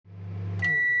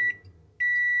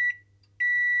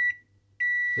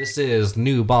This is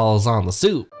New Balls on the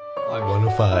Soup.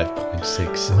 105.6.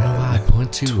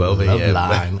 105.2 12 a.m.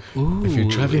 Line. Ooh, If you're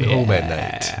driving home at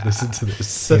yeah. night, listen to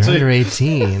this. If you're under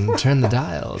 18, turn the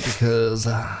dial because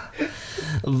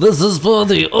this is for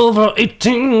the over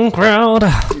 18 crowd.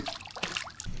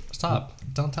 Stop.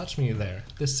 Don't touch me there.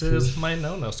 This is my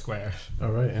no-no square.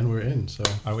 All right, and we're in, so.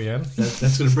 Are we in?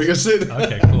 That's going to bring us in.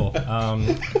 Okay, cool.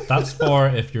 That's for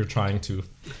if you're trying to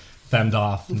fend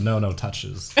off no-no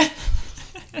touches.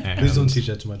 Please don't teach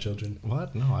that to my children.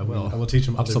 What? No, I will. I will teach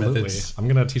them Absolutely. other methods. I'm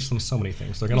going to teach them so many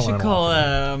things. They're going You to learn should a call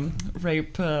lot.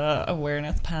 rape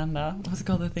awareness panda. What's it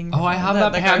called? The thing. Oh, I have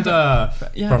that panda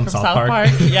from South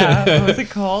Park. Yeah, what was it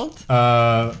called?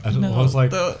 I don't know. It was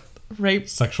like the rape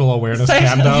sexual awareness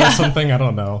panda or something. I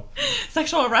don't know.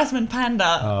 Sexual harassment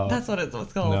panda. That's what it's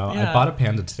called. No, yeah. I bought a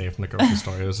panda today from the grocery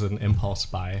store. It was an impulse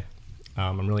buy.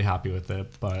 I'm really happy with it.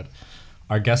 But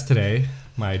our guest today,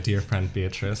 my dear friend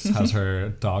Beatrice, has her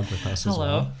dog with us as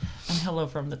well. And hello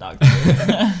from the dog.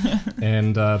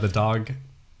 And the dog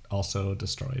also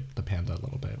destroyed the panda a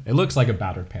little bit. It looks like a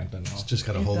battered panda now. It's just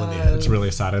got a hole in the head. It's really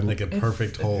sad. Like a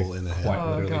perfect hole in the head.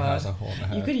 Quite literally has a hole in the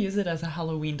head. You could use it as a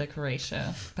Halloween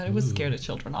decoration, but it would scare the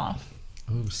children off.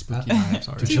 Oh, spooky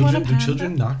vibes. Do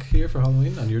children knock here for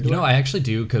Halloween on your door? You know, I actually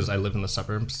do because I live in the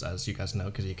suburbs, as you guys know,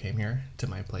 because you came here to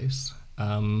my place.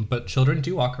 But children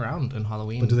do walk around in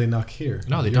Halloween. But do they knock here?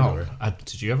 No, they don't.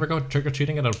 Did you ever go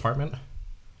trick-or-treating at an apartment?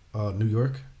 New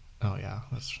York? Oh, yeah.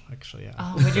 That's actually, yeah.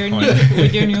 Oh, with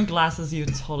your new glasses, you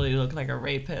totally look like a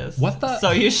rapist. What the?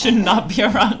 So you should not be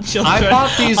around children. I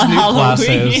bought these new Halloween.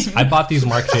 glasses. I bought these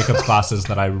Marc Jacobs glasses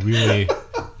that I really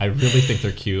think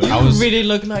they're cute. You really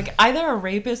look like either a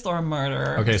rapist or a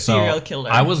murderer. Okay, serial so killer.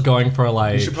 I was going for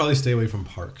like. You should probably stay away from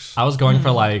parks. I was going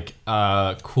for like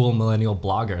a cool millennial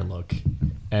blogger look,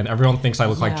 and everyone thinks I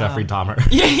look like Jeffrey Dahmer.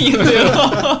 Yeah, you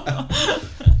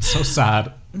do. So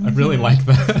sad. I really like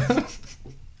that.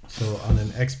 So on an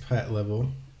expat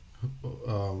level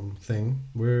thing,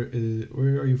 where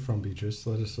are you from, Beatrice?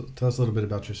 Tell us a little bit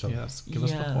about yourself. Yes, give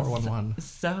us the 411.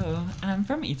 So I'm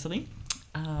from Italy.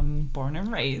 Born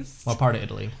and raised. What part of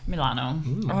Italy? Milano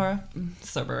or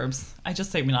suburbs. I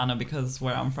just say Milano because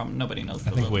where I'm from, nobody knows.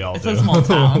 I think we all it's do. It's a small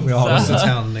town. What's the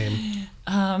town name?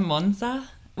 Monza.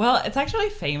 Well, it's actually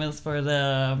famous for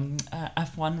the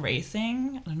F1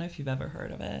 racing. I don't know if you've ever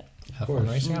heard of it. F1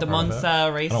 racing? The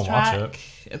Monza racetrack. I don't watch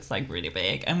it. It's like really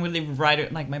big, and we live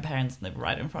like my parents live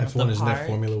right in front of the F1 park. isn't that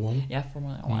Formula One? Yeah,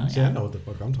 Formula One. Yeah, I know what the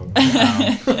fuck I'm talking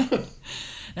about.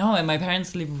 No, and my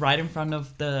parents live right in front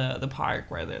of the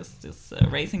park where there's this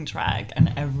racing track,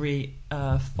 and every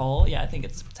fall, I think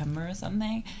it's September or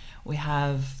something, we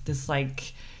have this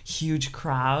like huge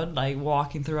crowd like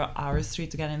walking through our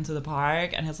street to get into the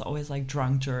park, and it's always like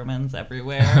drunk Germans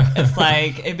everywhere. It's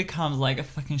like it becomes like a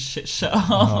fucking shit show.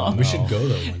 Oh, no. We should go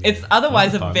though. One It's day.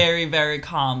 otherwise a very, very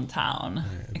calm town.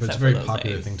 Yeah, but it's a very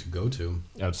popular thing to go to.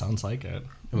 Yeah, it sounds like it.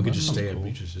 And we could just stay at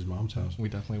Beatrice's mom's house. We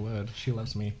definitely would. She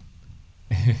loves me.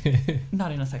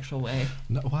 Not in a sexual way.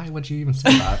 No, why would you even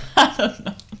say that? I don't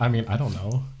know. I mean, I don't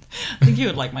know. I think you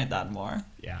would like my dad more.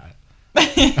 Yeah.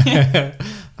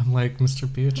 I'm like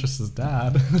Mr. Beatrice's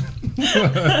dad.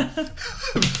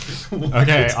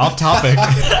 Okay, off topic.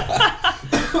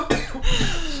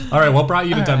 All right, what brought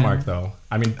you to Denmark, though?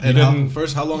 I mean, you didn't.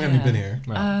 How long have you been here?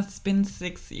 It's been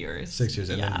 6 years. 6 years,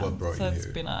 and then what brought you here? So it's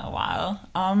been a while.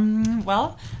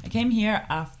 Well, I came here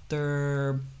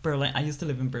after Berlin. I used to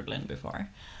live in Berlin before.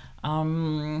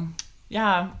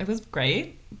 Yeah, it was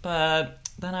great, but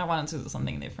then I wanted to do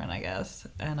something different, I guess,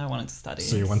 and I wanted to study.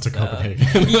 So you went to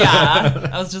Copenhagen. Yeah,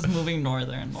 I was just moving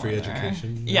northern. Free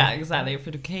education. Yeah, exactly. For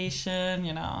education,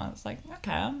 it's like,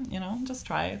 okay, just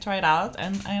try it out.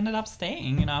 And I ended up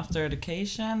staying, after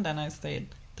education. Then I stayed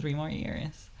 3 more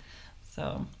years.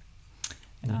 So,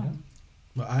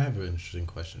 Well, I have an interesting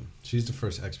question. She's the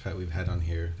first expat we've had on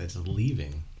here that's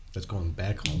leaving, that's going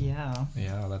back home. Yeah.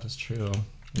 Yeah, that is true.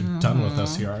 You're done with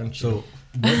us here, aren't you? So,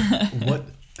 what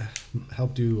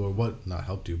helped you, or what not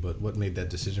helped you, but what made that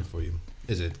decision for you?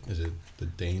 Is it the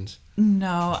Danes?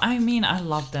 No, I mean, I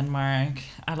love Denmark.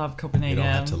 I love Copenhagen. You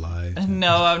don't have to lie.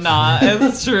 No, I'm not.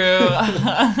 It's true.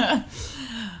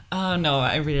 Oh, no,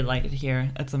 I really like it here.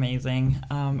 It's amazing.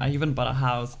 I even bought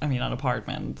an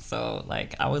apartment. So,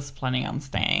 I was planning on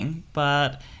staying.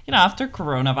 But, after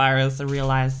coronavirus, I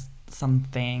realized some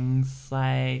things,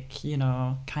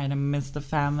 kind of miss the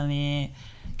family,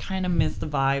 kind of miss the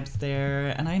vibes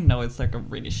there, and I know it's like a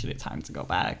really shitty time to go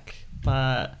back,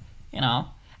 but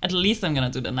at least I'm gonna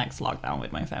do the next lockdown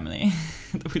with my family,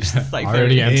 which is like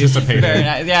already anticipating. Very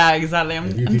nice. Yeah, exactly. I'm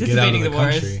anticipating the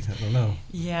worst. I don't know.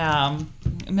 Yeah,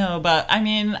 no, but I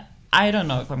mean, I don't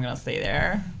know if I'm gonna stay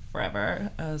there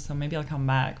forever. So maybe I'll come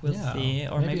back. We'll see.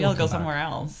 Or maybe you'll I'll go come somewhere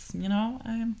else. You know,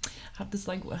 I have this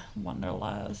like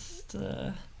wanderlust.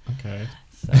 Okay.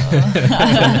 So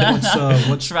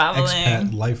What's traveling.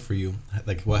 expat life for you?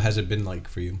 Like, what has it been like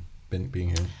for you being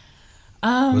here? What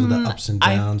are the ups and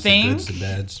downs, the goods, the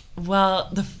bads? Well,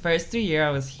 the first 3 years I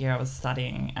was here, I was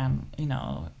studying, and you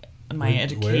know, my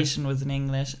education was in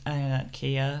English at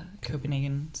KEA,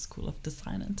 Copenhagen School of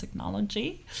Design and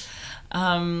Technology.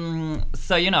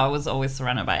 So you know, I was always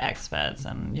surrounded by expats,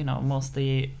 and you know,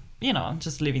 mostly, you know,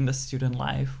 just living the student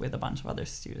life with a bunch of other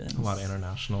students. A lot of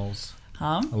internationals.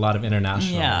 Huh? A lot of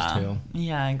internationals too.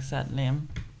 Yeah, exactly.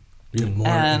 You have more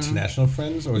international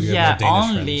friends, or you have more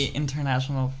Danish only friends?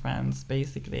 international friends,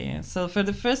 basically. So for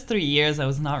the first 3 years, I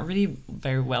was not really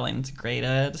very well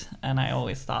integrated, and I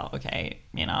always thought, okay,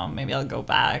 you know, maybe I'll go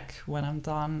back when I'm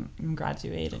done and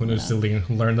graduating. Who knows to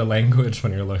learn the language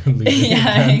when you're leaving?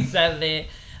 Yeah, exactly.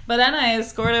 But then I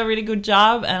scored a really good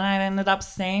job, and I ended up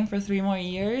staying for 3 more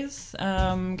years.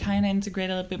 Kind of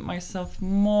integrated a bit myself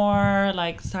more,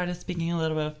 like started speaking a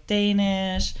little bit of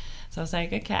Danish. So I was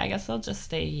like, okay, I guess I'll just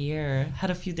stay here. Had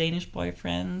a few Danish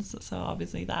boyfriends, so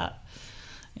obviously that,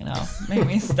 you know, made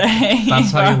me stay.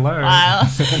 That's how you learn.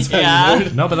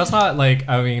 Yeah. No, but that's not like,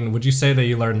 I mean, would you say that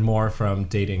you learned more from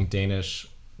dating Danish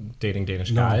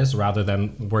guys rather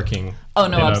than working? Oh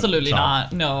no, in a absolutely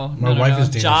job? not. No, My wife is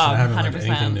Danish, job, and I haven't learned 100%.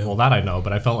 anything new. Well, that I know,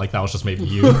 but I felt like that was just maybe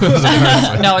you. as a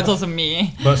person. No, it's also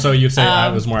me. But so you'd say I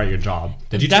was more at your job.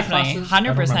 Did you Definitely, take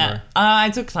classes? 100%. I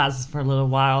took classes for a little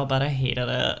while, but I hated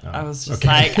it. Oh, I was just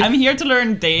okay. like, I'm here to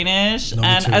learn Danish, No, me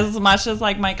and too. as much as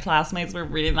like my classmates were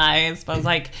really nice, but I was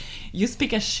like, you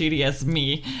speak as shitty as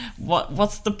me.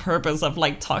 What's the purpose of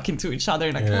like talking to each other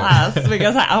in a class?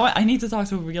 Because I need to talk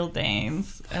to real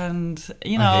Danes, and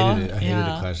you know, I hated it. I hated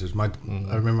the classes.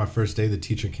 I remember my first day, the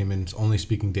teacher came in only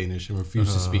speaking Danish and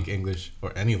refused to speak English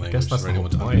or any language that's for the anyone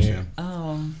whole to point. understand.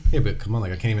 Oh, Yeah, but come on,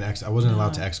 like I can't even ask. I wasn't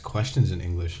allowed to ask questions in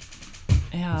English.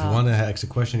 yeah. If you want to ask a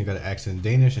question, you got to ask it in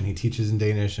Danish, and he teaches in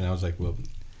Danish, and I was like, well,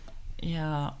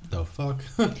 Yeah. the fuck.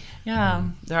 Yeah,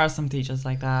 there are some teachers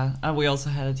like that. We also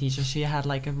had a teacher. She had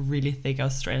like a really thick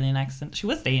Australian accent. She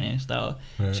was Danish though.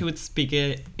 Right. She would speak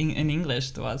it in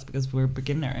English to us because we were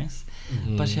beginners.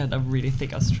 But she had a really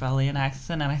thick Australian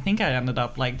accent, and I think I ended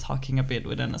up like talking a bit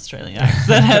with an Australian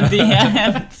accent at the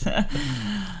end.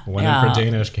 Went in for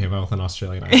Danish, came out with an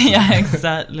Australian accent. Yeah,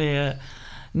 exactly.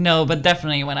 No, but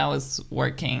definitely when I was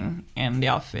working in the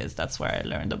office, that's where I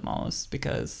learned the most,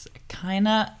 because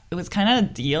it was kind of a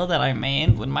deal that I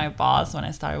made with my boss when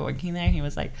I started working there. He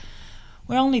was like,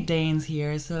 we're only Danes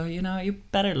here, so, you know, you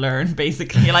better learn,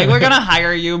 basically. Like, we're going to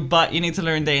hire you, but you need to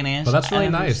learn Danish. But that's really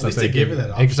nice. At least that they gave her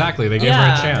that option. Exactly, they gave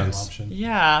her a chance.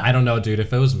 Yeah. I don't know, dude.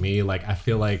 If it was me, like, I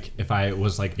feel like if I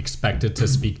was like expected to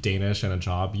speak Danish in a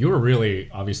job, you were really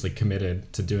obviously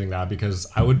committed to doing that, because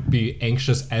I would be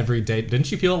anxious every day.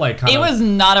 Didn't you feel like kind It of? was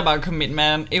not about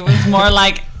commitment. It was more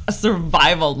like a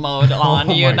survival mode on,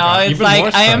 Oh you my know? God. It's Even like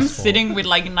more I am stressful. sitting with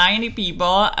like 90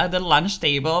 people at the lunch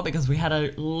table, because we had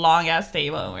a long ass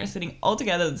table and we are sitting all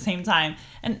together at the same time,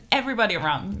 and everybody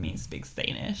around me speaks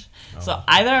Danish. So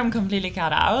either I'm completely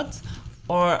cut out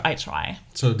or I try.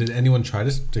 So did anyone try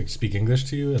to speak English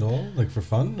to you at all, like for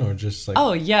fun, or just like?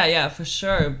 Oh yeah, for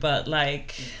sure. But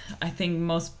like, I think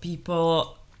most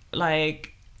people,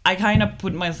 like, I kind of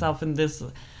put myself in this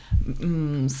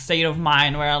state of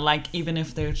mind where, like, even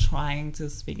if they're trying to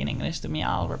speak in English to me,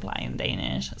 I'll reply in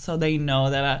Danish, so they know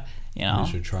that you know.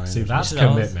 You should try. See, that's should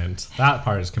commitment. That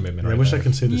part is commitment. I Right wish there. I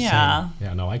could say the Yeah.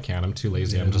 Yeah, no, I can't. I'm too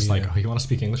lazy. Yeah, I'm just me like, either. oh, you want to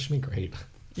speak English to me? Great.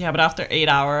 Yeah, but after 8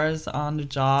 hours on the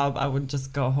job, I would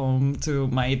just go home to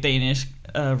my Danish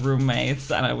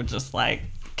roommates, and I would just like,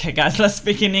 okay, guys, let's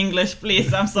speak in English,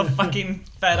 please. I'm so fucking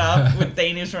fed up with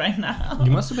Danish right now.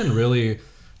 You must have been really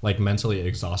like mentally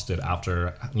exhausted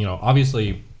after, you know,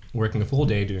 obviously working a full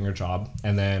day doing your job,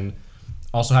 and then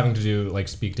also having to do like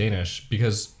speak Danish,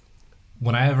 because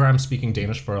whenever I'm speaking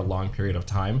Danish for a long period of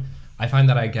time, I find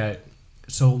that I get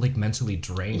so like mentally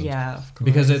drained. Yeah, of course.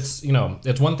 Because it's, you know,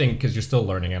 it's one thing because you're still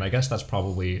learning, and I guess that's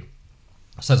probably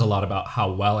says a lot about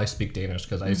how well I speak Danish,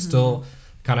 because I still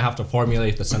kind of have to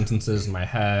formulate the sentences in my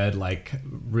head, like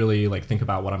really like think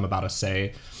about what I'm about to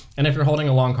say. And if you're holding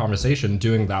a long conversation,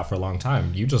 doing that for a long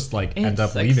time, you just like end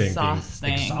up leaving exhausting.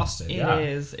 being exhausted. It Yeah,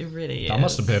 is. It really is. that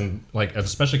must have been like,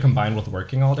 especially combined with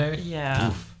working all day. Yeah.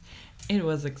 Oof. It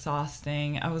was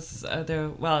exhausting. I was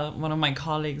one of my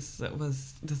colleagues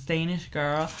was this Danish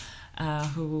girl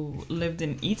who lived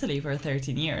in Italy for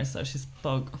 13 years, so she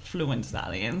spoke fluent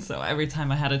Italian. So every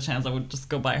time I had a chance, I would just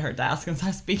go by her desk and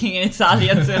start speaking in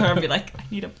Italian to her and be like, I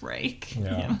need a break.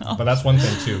 Yeah, You know? but that's one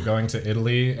thing too. Going to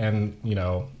Italy and, you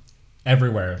know,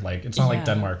 everywhere. Like it's not like Yeah.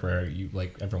 Denmark where you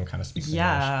like everyone kind of speaks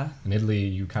Yeah. English. In Italy,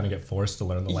 you kind of get forced to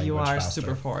learn the language You are faster.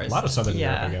 super forced. A lot of Southern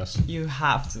Europe, I guess. You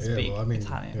have to Yeah, speak well, I mean,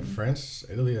 Italian. in France,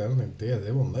 Italy, I don't think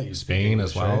they won't let you speak Spain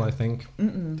English, as well, right? I think.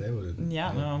 They would.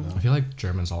 Yeah, no. I feel like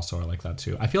Germans also are like that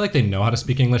too. I feel like they know how to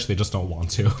speak English, they just don't want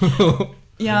to.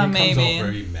 Yeah, He comes off maybe.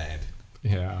 very mad.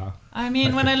 Yeah. I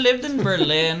mean, when I lived in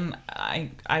Berlin,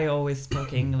 I always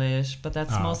spoke English, but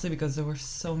that's Oh. mostly because there were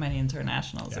so many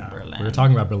internationals in Yeah. Berlin. We were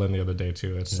talking about Berlin the other day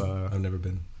too. It's I've never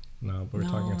been. no, but we're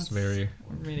No, talking. It's very.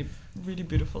 really, really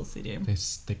beautiful city.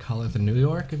 They call it the New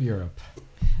York of Europe.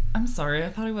 I'm sorry, I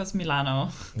thought it was Milano.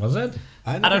 Was it?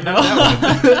 I don't never know.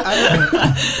 heard that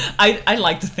one. I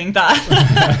like to think that.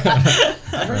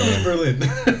 I heard it was Berlin.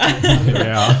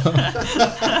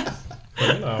 Yeah.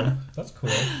 But, you know, that's cool.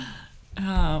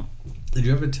 Did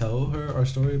you ever tell her our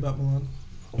story about Milan?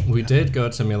 We did go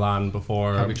to Milan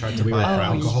before. How we tried to we buy were our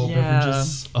friends. alcohol yeah.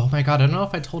 beverages. Oh my god, I don't know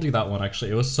if I told you that one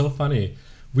actually. It was so funny.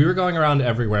 We were going around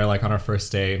everywhere like on our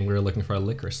first day and we were looking for a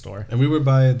liquor store. And we were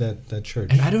by that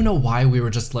church. And I don't know why we were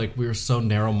just like, we were so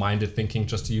narrow-minded thinking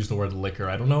just to use the word liquor.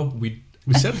 I don't know. We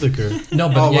said liquor. No,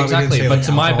 but Oh, why we didn't exactly. say, But like,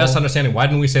 to my alcohol? best understanding, why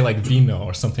didn't we say like vino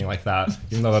or something like that?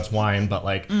 Even though that's wine, but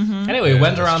like anyway, we Yeah,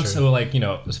 went that's around true. to like, you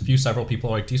know, a few several people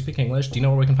were like, do you speak English? Do you know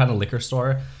where we can find a liquor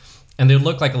store? And they'd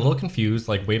look like a little confused,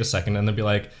 like, wait a second, and they'd be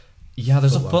like, yeah,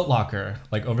 there's a Foot Locker,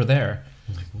 like over there.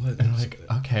 I'm like, what? And I'm like,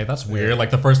 okay, that's weird. Like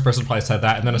the first person probably said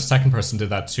that, and then a second person did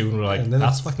that too, and we're like, And then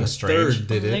that's the fucking strange. third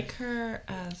did it. Liquor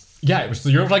as... Yeah, it was, so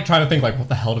you're like trying to think like, what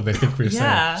the hell did they think we were saying?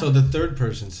 Yeah. So the third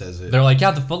person says it. They're like, yeah,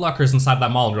 the Foot Locker's inside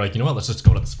that mall. And we're like, you know what? Let's just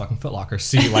go to this fucking Foot Locker.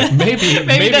 See, like, maybe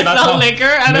Maybe that's not how, liquor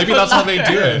and a maybe Foot that's how they do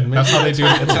Locker. it. That's how they do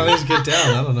it. Italians get down.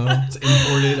 I don't know. It's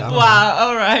imported. I don't know. Wow,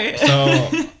 all right.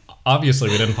 So obviously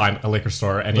we didn't find a liquor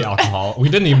store, any alcohol. We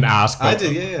didn't even ask. I but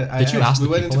did, yeah. Did you ask We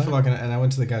the went people into there? Foot Locker and I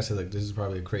went to the guy and said, like, this is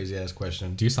probably a crazy ass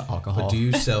question. Do you sell alcohol? But do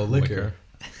you sell liquor? Liquor.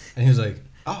 And he was like,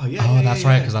 oh, yeah. Oh, yeah, that's yeah,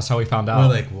 right, yeah. because that's how we found We're out.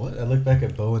 like, what? I look back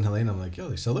at Bo and Helena. I'm like, yo,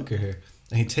 they sell liquor here.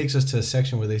 And he takes us to a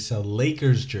section where they sell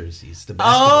Lakers jerseys, the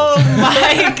basketball Oh team.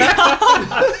 my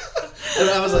god. And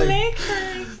I was like,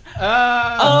 Lakers.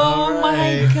 Ah, Oh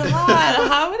my alright. god.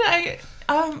 How would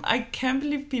I can't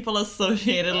believe people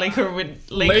associated liquor with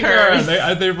Laker.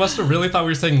 Lakers. They must have really thought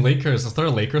we were saying Lakers. Is there a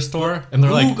Lakers store? And they're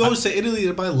who like, goes to Italy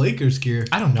to buy Lakers gear?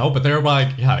 I don't know, but they were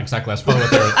like, yeah, exactly.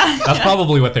 That's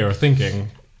probably what they were thinking.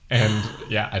 And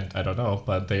yeah, I don't know,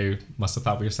 but they must have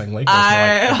thought we were saying Lakers. We're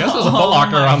like, I guess there's a Foot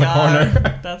Locker my around the God.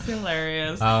 corner. That's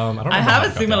hilarious. I don't remember I how have it a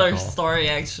got the similar alcohol. story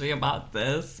actually about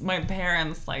this. My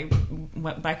parents, like,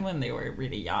 back when they were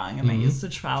really young and Mm-hmm. they used to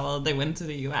travel, they went to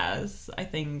the US, I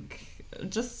think,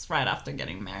 just right after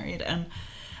getting married.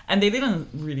 And they didn't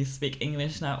really speak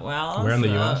English that well. Where in the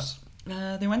so, US?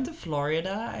 They went to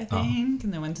Florida, I think,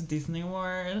 and they went to Disney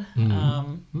World.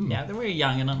 Mm-hmm. Yeah, they were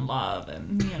young and in love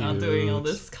and, you know, doing all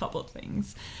Cute. this couple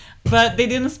things. But they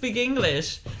didn't speak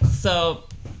English. So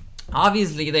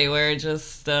obviously they were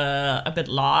just a bit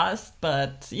lost,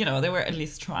 but, you know, they were at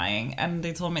least trying. And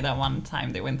they told me that one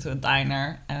time they went to a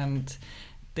diner and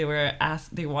they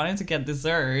wanted to get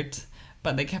dessert,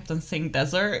 but they kept on saying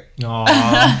desert.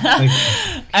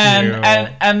 Aw.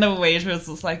 And the waitress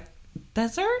was like,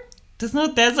 desert? There's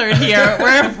no desert here.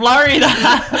 We're in Florida.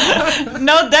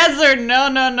 No desert.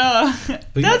 No.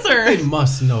 But Desert. they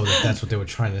must know that that's what they were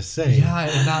trying to say. Yeah,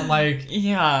 and that like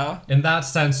Yeah. in that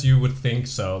sense you would think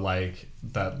so, like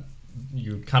that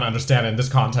you kind of understand in this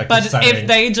context. But setting. if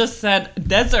they just said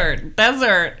desert,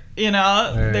 you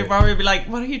know, Right. they'd probably be like,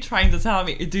 what are you trying to tell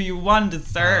me? Do you want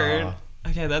dessert?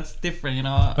 Okay, that's different, you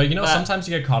know. But you know, sometimes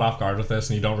you get caught off guard with this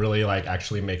and you don't really like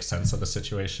actually make sense of the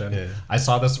situation. Yeah. I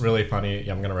saw this really funny,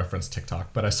 I'm gonna reference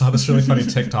TikTok, but I saw this really funny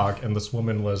TikTok and this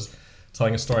woman was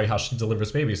telling a story how she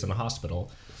delivers babies in a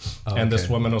hospital. And this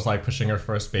okay. woman was like pushing her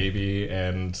first baby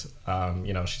and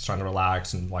you know, she's trying to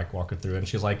relax and like walk her through, and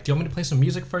she's like, do you want me to play some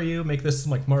music for you, make this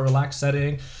like more relaxed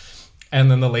setting? And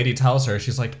then the lady tells her,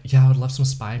 she's like, yeah, I would love some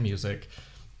spy music.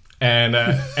 And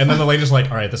then the lady's like,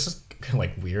 all right, this is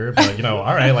like weird, but you know,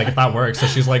 all right, like if that works. So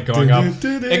she's like going up,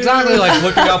 exactly, like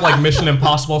looking up like Mission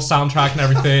Impossible soundtrack and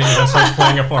everything, and then starts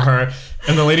playing it for her.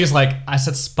 And the lady's like, I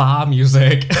said spa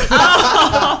music.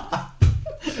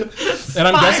 And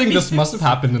I'm guessing this must have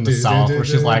happened in the South, where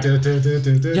she's like,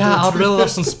 yeah, I'd really love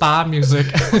some spa music.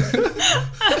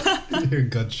 You hear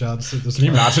gunshots. Can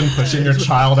you imagine pushing your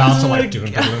child out to like dun,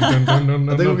 dun, dun, dun, dun,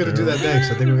 I think we're gonna dun, do dun.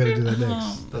 that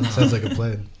next. That sounds like a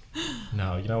plan.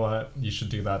 No, you know what? You should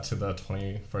do that to the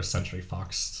 21st Century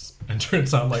Fox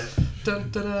entrance sound like. Dun,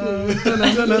 dun, dun, dun,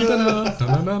 dun, dun, dun,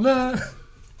 dun, dun, dun.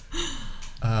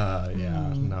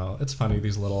 Yeah, no, it's funny,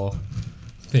 these little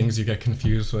things you get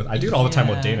confused with. I do it all the time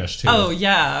with Danish too. Oh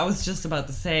yeah, I was just about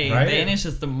to say Right? Danish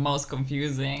is the most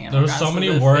confusing. There's so many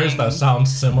words that sound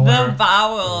similar. The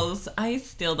vowels, I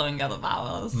still don't get the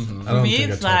vowels. I For don't me,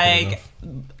 think it's I type it like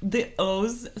the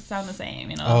O's sound the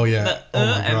same. You know? Oh yeah. The, oh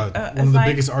my and, god. One of the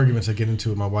biggest arguments I get into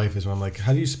with my wife is when I'm like,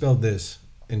 "How do you spell this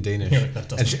in Danish?" You're like, "That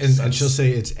doesn't and, make sense." and she'll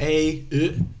say it's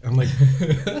I'm like,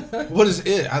 "What is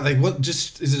it?" I like, "What?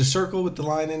 Just is it a circle with the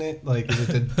line in it? Like, is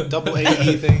it the double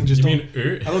AE thing? Just You don't,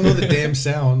 mean I don't know the damn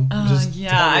sound." Just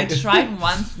yeah, tell I me. tried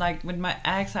once, like with my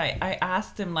ex. I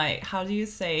asked him like, how do you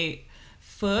say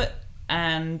foot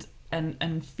and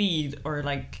feed, or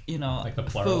like, you know, Like the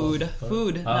plural.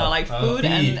 food. Oh, No, like oh, food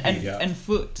feed, and yeah. and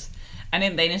foot. And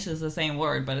in Danish it's the same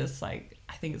word, but it's like,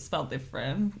 I think it's spelled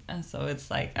different, and so it's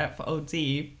like FOT,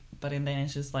 but in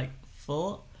Danish it's like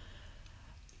full.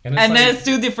 And And like, there's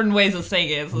two different ways of saying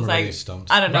it. So I'm it's already like,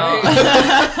 stumped. I don't know.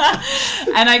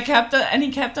 And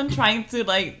he kept on trying to,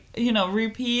 like, you know,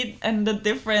 repeat and the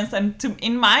difference. And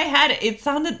in my head, it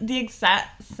sounded the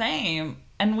exact same.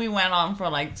 And we went on for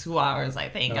like 2 hours, I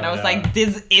think. And I was like,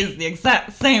 this is the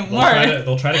exact same word.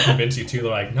 They'll try to convince you too.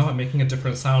 They're like, no, I'm making a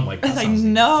different sound. Like, that It's like, sounds the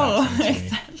no,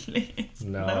 exact same to me.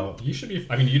 exactly. No, you should be.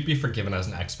 I mean, you'd be forgiven as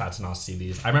an expat to not see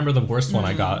these. I remember the worst one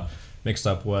I got mixed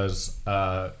up was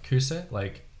kuse,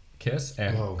 like kiss,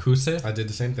 and Whoa. kuse. I did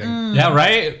the same thing. Yeah,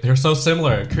 right? They're so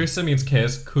similar. Kuse means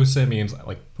kiss. Kuse means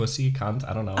like pussy, cunt.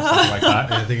 I don't know, something like that.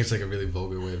 And I think it's like a really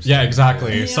vulgar way of saying Yeah,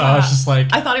 exactly. Yeah. So I was just like,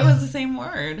 I thought it was the same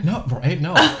word. no, right?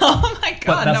 No. Oh my But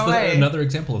God, that's no way. another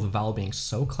example of the vowel being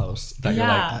so close that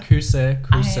Yeah. you're like, kuse,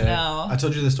 kuse. I know. I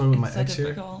told you the story with my It's so ex here.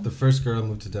 difficult. The first girl I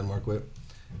moved to Denmark with,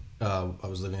 I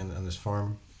was living in this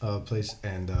farm place,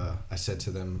 and I said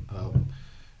to them,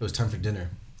 it was time for dinner,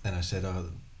 and I said,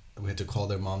 we had to call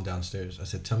their mom downstairs. I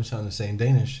said, tell me something to say in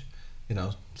Danish, you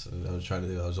know. So I was trying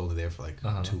to. I was only there for like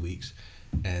 2 weeks,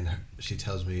 and she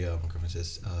tells me, my girlfriend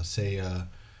says, say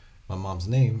my mom's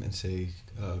name and say,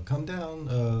 come down,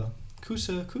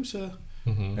 Kusa, Kusa.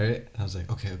 Right? And I was like,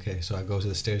 okay. So I go to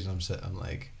the stairs and I'm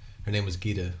like, her name was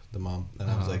Gita, the mom, and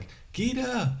I was like,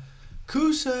 Gita,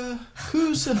 Kusa,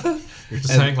 Kusa. You're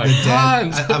just And saying like, the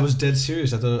dad, cunt. I was dead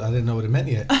serious. I didn't know what it meant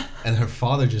yet. And her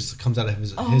father just comes out of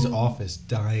his office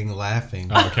dying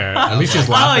laughing. Okay, at least she's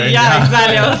Oh laughing. yeah,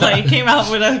 exactly. I was like, came out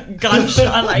with a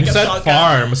gunshot, like You a said shotgun.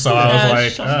 farm, so I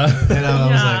was like, And I was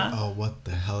Yeah. like, oh, what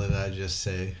the hell did I just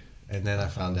say? And then I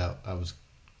found out I was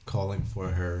calling for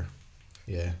her.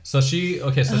 Yeah. So she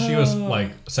was like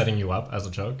setting you up as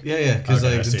a joke. Yeah, because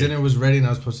Okay, I like the see. dinner was ready and I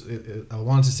was supposed to, I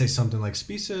wanted to say something like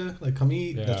spisa, like come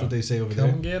eat. Yeah. That's what they say over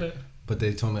Come there. get it. But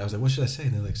they told me, I was like, what should I say?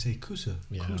 And they're like, say kusa.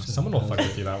 Yeah, kusa. someone will fuck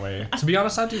with you that way. To be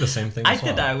honest, I do the same thing. I as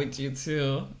well. did that with you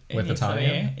too. in With Italy.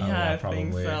 Italian? Oh, Yeah, yeah, I think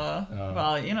probably. so. Oh.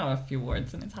 Well, you know a few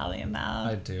words in Italian now.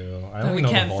 I do. I but only we know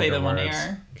can't the say vulgar them on words.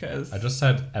 air because I just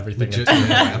said everything. Legit, in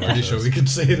yeah, I'm pretty sure we can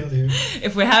say it on here.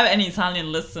 if we have any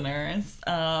Italian listeners,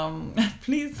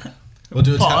 please. Well,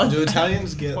 do pause.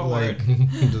 Italians get Forward. like,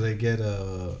 do they get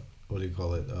what do you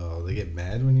call it? They get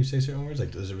mad when you say certain words?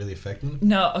 Like, does it really affect them?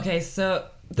 No, okay, so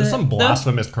There's some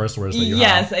blasphemous curse words that you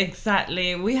yes, have.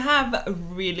 exactly. We have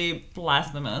really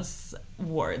blasphemous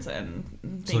words and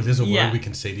things. So if there's a Yeah. word we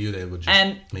can say to you that would just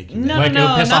And make you no, mad. Like, it would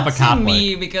no, piss not off a to Catholic.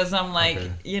 me because I'm like,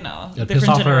 Okay. you know, It'd piss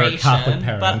different off her generation. Catholic But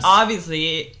parents.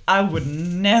 obviously, I would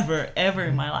never, ever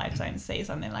in my lifetime say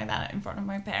something like that in front of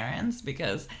my parents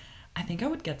because I think I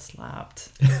would get slapped,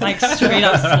 like straight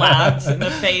up slapped in the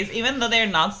face, even though they're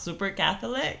not super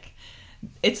Catholic.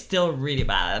 It's still really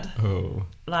bad. Oh.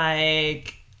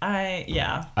 Like I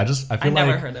I feel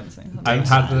never like heard them say something. I've like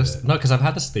had that. this because I've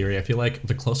had this theory. I feel like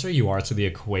the closer you are to the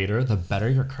equator, the better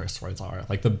your curse words are.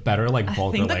 Like the better like I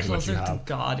vulgar think the language closer you to have.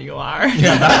 God you are.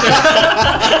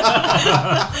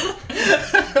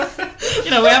 You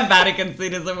know, we have Vatican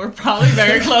City, so we're probably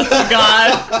very close to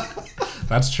God.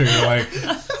 That's true. Like,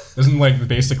 isn't like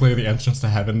basically the entrance to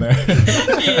heaven there?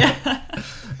 Yeah.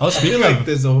 Oh, I speaking feel like of.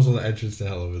 there's also an entrance to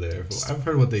hell over there. I've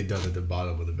heard what they've done at the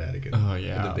bottom of the Vatican. Oh in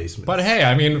yeah, the basement. But hey,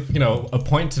 I mean, you know, a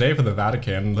point today for the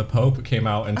Vatican. The Pope came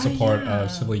out in support yeah. of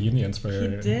civil unions for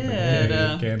did.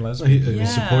 gay and So lesbian.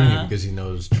 he's supporting Yeah. it because he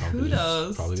knows Trump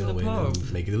Kudos is probably to going to the win Pope.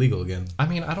 and make it illegal again. I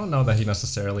mean, I don't know that he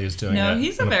necessarily is doing it. No,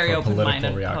 he's a in very for political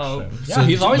open-minded reaction. Pope. Yeah, So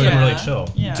he's always been yeah. really chill.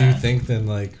 Yeah. Do you think then,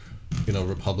 like, you know,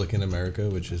 Republican America,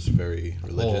 which is very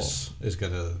religious, is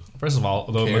going to... First of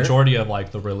all, the Care? majority of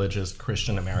like the religious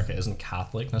Christian America isn't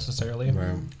Catholic necessarily.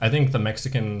 Right. I think the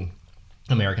Mexican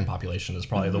American population is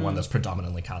probably the one that's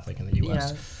predominantly Catholic in the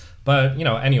U.S. Yes. But you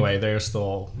know, anyway, they're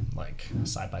still like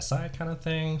side by side kind of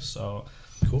thing. So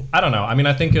Cool. I don't know. I mean,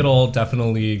 I think it'll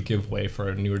definitely give way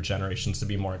for newer generations to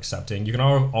be more accepting. You can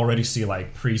already see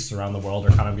like priests around the world are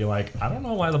kind of be like, I don't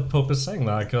know why the Pope is saying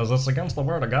that because it's against the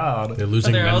word of God. They're But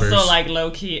losing they're members. also like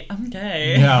low key. I'm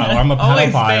gay. Yeah, or I'm a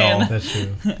Always pedophile. been. That's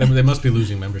true. They must be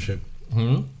losing membership.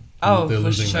 Oh, They're for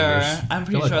losing sure. members. I'm I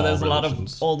pretty feel like sure there's a all lot of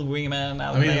religions. old women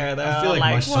out I mean, there that I feel are like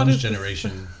my what son's is this?"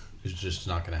 generation is just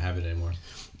not going to have it anymore.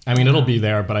 I mean, it'll be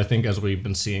there, but I think as we've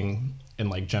been seeing in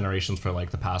like generations for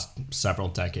like the past several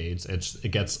decades,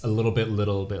 it gets a little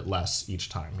bit less each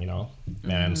time, you know?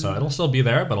 And so it'll still be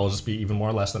there, but it'll just be even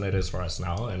more less than it is for us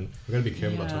now. And We're going to be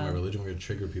careful about Yeah. talking about religion. We're going to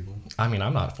trigger people. I mean,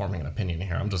 I'm not forming an opinion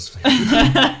here. I'm just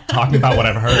talking about what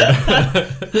I've heard.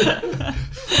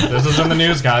 This is in the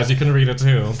news, guys. You can read it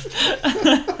too.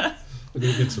 We're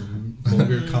going to get some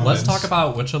vulgar comments. Let's talk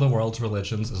about which of the world's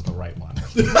religions is the right one.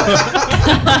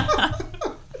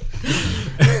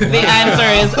 The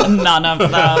answer is none of them.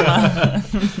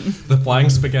 The flying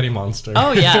spaghetti monster.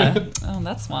 Oh yeah. Oh,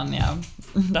 that's one. Yeah,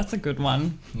 that's a good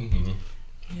one. Mm-hmm.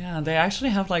 Yeah, they actually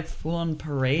have like full-on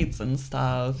parades and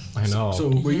stuff. I know. So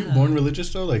were you Yeah. born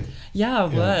religious though? Like, Yeah,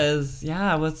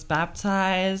 I was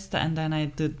baptized, and then I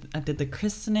did the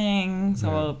christening, so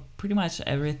Yeah. pretty much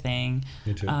everything.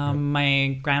 me too.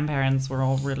 My grandparents were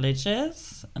all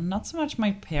religious, and not so much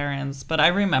my parents, but I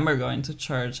remember going to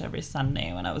church every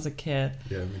Sunday when I was a kid.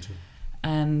 Yeah, me too.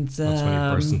 And That's when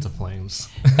he burst into flames.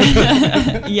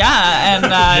 yeah, and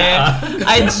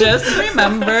I just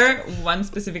remember one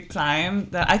specific time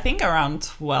that I think around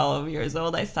 12 years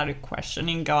old I started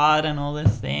questioning God and all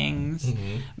these things.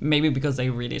 Mm-hmm. Maybe because they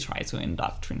really tried to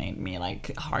indoctrinate me like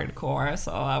hardcore.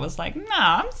 So I was like, no,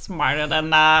 I'm smarter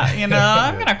than that. You know,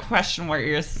 I'm gonna question what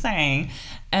you're saying.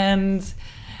 And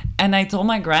I told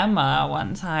my grandma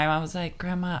one time, I was like,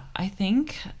 Grandma, I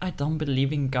think I don't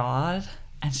believe in God.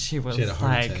 And she was She had a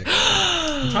heart like, attack.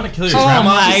 I'm trying to kill your oh grandma.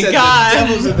 my She said, god. "The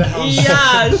devil's in the house."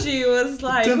 Yeah, she was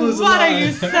like, Devil's what are alive.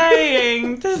 you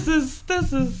saying? This is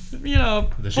you know,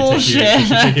 Did she bullshit.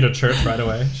 take you to church right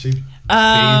away? She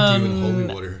bathed you in holy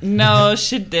water. No,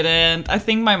 she didn't. I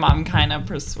think my mom kind of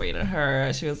persuaded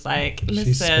her. She was like, She's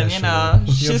listen, you special. know,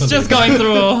 she's just going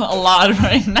through a lot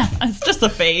right now. It's just a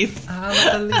phase.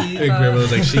 Hey, grandma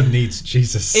was like, she needs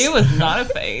Jesus. It was not a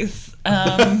phase.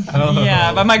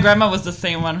 Yeah, but my grandma was the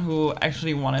same one who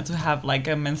actually wanted to have like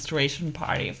a menstruation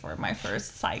party for my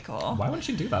first cycle. Why wouldn't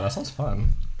she do that? That sounds fun.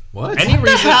 What? Any What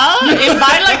the reason? hell?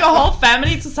 Invite like a whole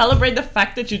family to celebrate the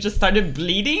fact that you just started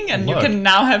bleeding and Look. you can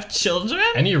now have children?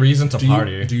 Any reason to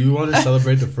party? Do you want to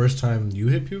celebrate the first time you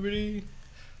hit puberty?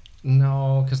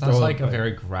 No, because that's Oh, like a right.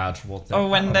 very gradual thing. Or I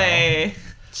when don't they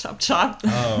chop.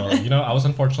 know. Oh, you know, I was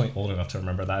unfortunately old enough to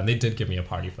remember that, and they did give me a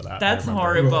party for that. I That's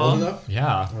remember. You were horrible. old enough?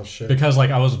 Yeah. Oh, shit. Because like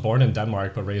I was born in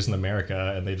Denmark but raised in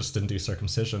America, and they just didn't do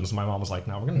circumcisions. My mom was like,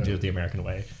 "No, we're gonna do it the American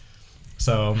way."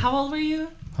 So, How old were you?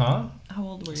 huh? How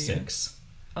old were you? 6.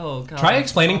 Oh god. Try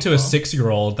explaining to a Awful.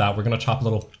 6-year-old that we're gonna chop a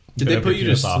little. Did bit they of put your you to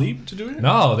penis off. sleep to do it?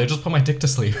 No, they just put my dick to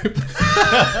sleep.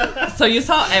 So you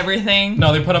saw everything?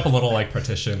 No, they put up a little like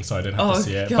partition so I didn't have Oh, to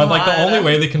see it. But like the God. only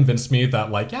way they convinced me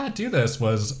that like yeah, do this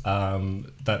was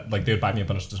that like they would buy me a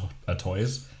bunch of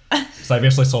toys. So I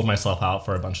basically sold myself out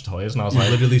for a bunch of toys, and I was I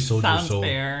like, literally sold your Sounds soul.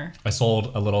 fair. I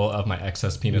sold a little of my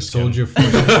excess You penis. sold skin. your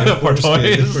foreskin For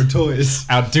toys. for toys.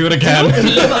 I'll do it again.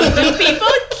 Do people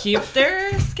keep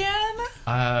their skin?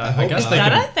 I hope guess not. they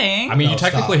That I can. think. I mean, you No,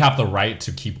 technically stop. have the right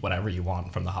to keep whatever you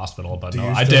want from the hospital, but Do no, you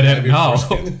I still have didn't. your No,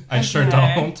 foreskin? I sure Okay.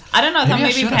 don't. I don't know. Maybe I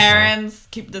Maybe should have, though. parents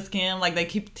keep the skin, like they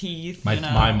keep teeth. My you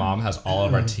know? my mom has all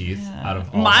of our teeth Yeah. out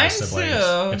of all my Mine siblings.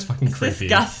 too. It's fucking It's creepy.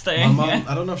 disgusting. My mom,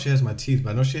 I don't know if she has my teeth,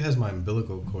 but I know she has my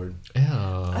umbilical cord. Ew.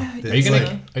 It's Are you gonna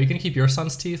like- are you gonna keep your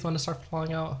son's teeth when it starts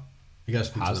falling out? You gotta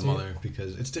speak to Has the he? mother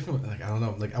because it's different. Like I don't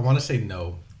know. Like I want to say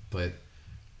no, but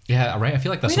Yeah, right. I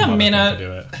feel like that's Wait a some mother thing minute. to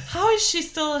do it. How is she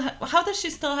still? How does she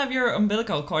still have your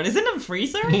umbilical cord? Is it in the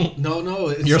freezer? no.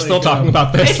 It's You're like, still talking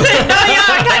about this. No, yeah,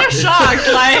 I'm kind of shocked.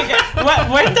 Like,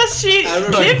 where does she I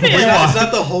don't know. keep It's it?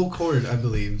 not the whole cord, I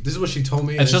believe. This is what she told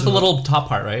me. It's just the a little top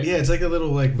part, right? Yeah, it's like a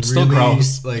little like It's really still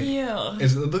gross. like. Ew.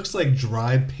 It looks like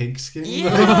dry pig skin. Ew.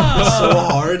 It's so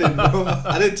hard, and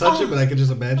I didn't touch it, but I could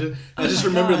just imagine. I just my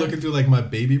remember God. looking through like my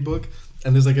baby book,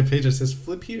 and there's like a page that says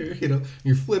 "flip here," you know.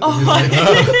 You flip, Oh and my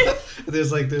there's like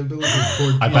there's like the umbilical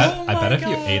cord. I piece. bet. Oh I bet my if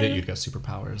you God. ate it, you'd get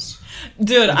superpowers. Dude,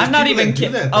 There's I'm not people even that do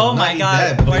kidding. that, Oh though, my not god,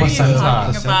 that, but what are you placenta.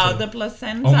 talking Placenta. about? The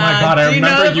placenta. Oh my God, I Do you know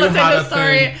remember the you had placenta a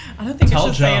story? thing. I don't think I Tell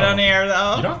should say it Joe. on air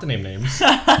though. You don't have to name names.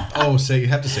 Oh, you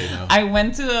have to say now. I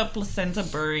went to a placenta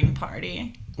burying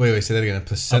party. Wait, say that again. A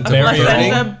placenta burial?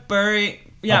 burning? Placenta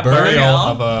Yeah, burial burial.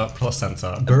 of a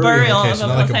placenta. Burial okay, of so a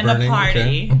not like a placenta burning,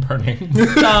 party. okay.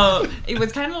 Burning. So it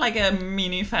was kind of like a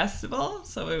mini festival.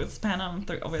 So it was spent on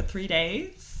over 3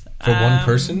 days. For one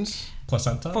person's?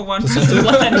 Placenta? For one person's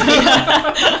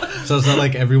placenta. So it's not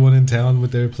like everyone in town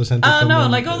with their placenta? No,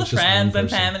 coming, like all the it's just one friends and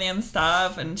person. family and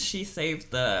stuff. And she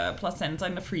saved the placenta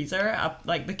in the freezer.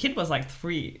 Like the kid was like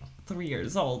 3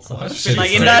 years old, so it's been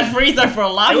like in that freezer for a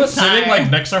long time. It was sitting like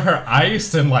next to her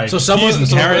ice and like So someone- peas and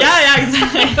so- carrots. Yeah,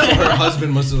 exactly. So her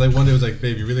husband must have like one day was like,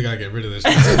 babe, you really gotta get rid of this.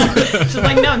 She's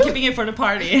like, no, I'm keeping it for the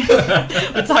party.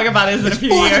 We'll talk about this in a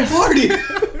few years. Party.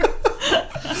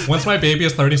 Once my baby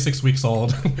is 36 weeks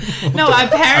old. No,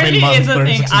 apparently months, it's a thing.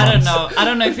 36 I don't months. know. I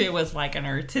don't know if it was like an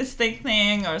artistic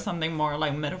thing or something more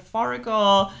like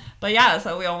metaphorical. But yeah,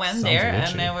 so we all went Sounds there,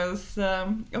 witchy.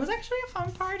 and it was actually a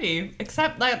fun party.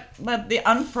 Except that the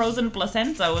unfrozen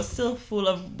placenta was still full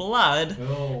of blood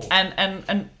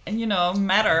and you know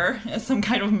matter, some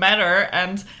kind of matter,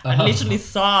 and I literally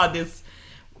saw this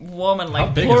woman How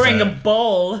like big is pouring a it?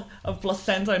 bowl of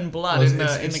placenta and blood in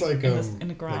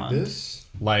the ground. Like this.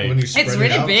 Like, When you spread It's it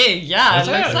really out. big, yeah. Is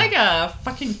It looks it? like a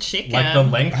fucking chicken. like the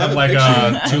length I have of a like picture. I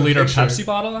a have a 2-liter picture. Pepsi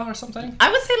bottle or something?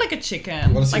 I would say like a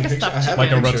chicken, wanna see like a a picture? stuffed I have chicken.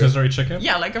 Like a picture. rotisserie chicken?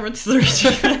 Yeah, like a rotisserie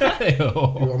chicken, You Ew.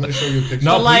 want me to show you a picture?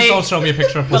 No, But like- please don't show me a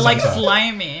picture of but like placenta.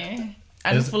 slimy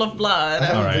and Is- full of blood. I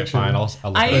have All a right, picture. fine. I'll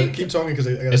look I- at it. Keep talking because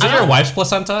I gotta. Is it your wife's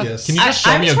placenta? Yes. Can you just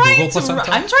show I'm me a trying Google to- placenta?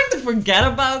 I'm trying to forget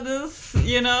about this,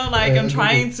 you know, like Yeah, I'm Google.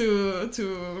 trying to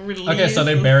release. Okay, so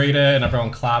they this- buried it and everyone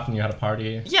clapped and you had a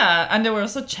party. Yeah, and they were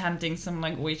also chanting some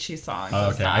like witchy songs. Oh, and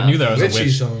okay. stuff. I knew there was a Witchy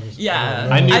witch. songs. Yeah,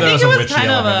 I knew there think was it a was witchy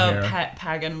kind of element a here.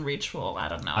 pagan ritual. I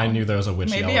don't know. I knew there was a witchy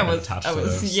Maybe I element was, attached I to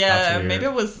was, this. yeah, That's weird. maybe I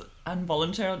was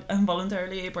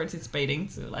involuntarily participating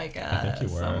to like I think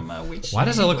you were. some witch. Why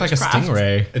does it look like a witchcraft.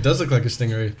 stingray? It does look like a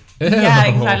stingray. Yeah,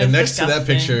 Ew. exactly. And It's next to that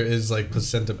disgusting. picture is like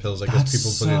placenta pills. I guess That's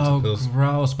people put it so into pills.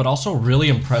 gross, but also really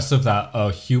impressive that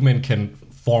a human can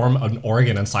form an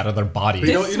organ inside of their body. But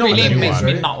you know- This what really that makes means,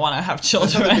 me right? not want to have That's how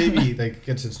children. the baby like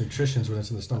gets its nutrition when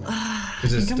it's in the stomach.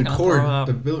 Because it's think the I'm gonna cord, throw up.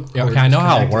 the umbilical Yeah, cord. okay, I is know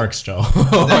how it connected. works, Joe.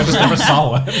 I just never saw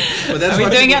one. But that's Are we why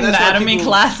doing people- that's why anatomy people-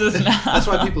 classes now? That's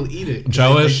why people eat it.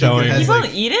 Joe They is think it showing- has, People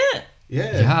like- eat it?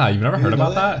 Yeah. Yeah, you've never You heard didn't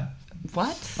know about that?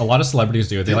 What? A lot of celebrities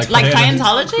do it. They like Like put it in-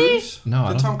 Scientology? No, I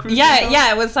The don't- Tom Cruise Yeah, show?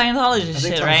 yeah, it was Scientology think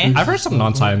shit, Tom right? Cruise- I've heard some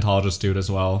non-Scientologists do it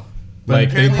as well. But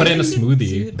Like they put it in a apparently-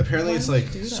 smoothie. Apparently, it's Why would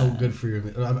like you do so that? good for your.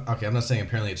 Okay, I'm not saying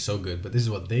apparently it's so good, but this is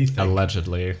what they think.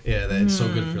 Allegedly. Yeah, that it's so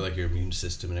good Hmm. for like your immune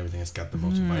system and everything. It's got the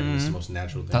most vitamins, the most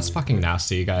natural. That's thing. fucking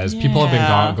nasty, guys. People have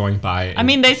Yeah. been going by. I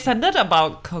mean, they said that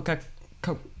about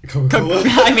Coca-Cola.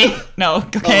 I mean, no,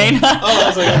 cocaine. Oh, I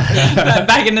was like,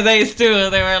 Back in the days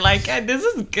too, they were like, "This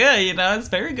is good, you know. It's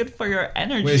very good for your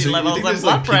energy Wait, so you levels think and there's,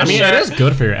 blood like, people- I pressure." mean, it is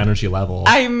good for your energy level.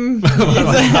 I'm. do you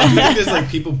think there's like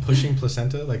people pushing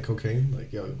placenta like cocaine?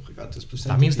 Like, yo, I got this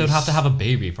placenta. That means they'd piece. have to have a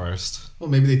baby first. Well,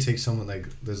 maybe they take someone like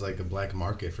there's like a black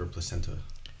market for placenta.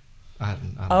 I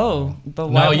don't Oh, know. but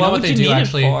No, what, you know what what would they you do need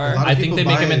actually? it A for? lot of I think people they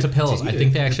make buy them it into to pills. eat I it.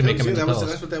 think they actually make pills, them yeah, into pills.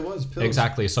 That's what that was. Pills.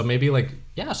 Exactly. So maybe like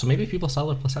so maybe people sell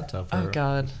a placenta for. Oh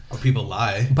God. Or people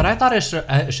lie. But I thought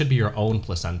it should be your own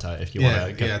placenta if you Yeah,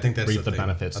 want to I think that's reap the the thing.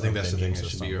 benefits. I think of that's the thing. immune It should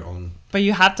system. be your own. But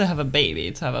you have to have a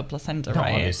baby to have a placenta, No,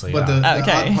 right? obviously. But yeah. the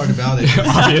Okay. odd part about it.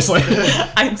 Obviously.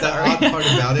 I'm The sorry. odd part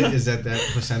about it is that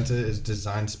placenta is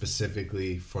designed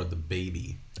specifically for the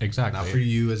baby, Exactly. not for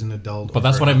you as an adult. But or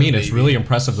that's for what I another mean. It's baby. really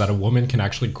impressive that a woman can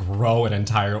actually grow an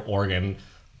entire organ,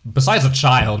 besides a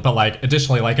child, but like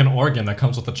additionally like an organ that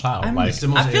comes with a child. I'm- like It's the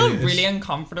most I feel alien- really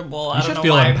uncomfortable. I You don't should know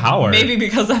feel why. empowered. Maybe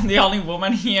because I'm the only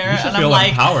woman here, You should and feel I'm like,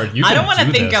 empowered. You I can don't want to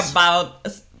do think this. about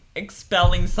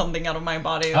expelling something out of my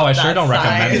body. Oh, I of sure that don't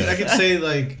recommend size. it. I could say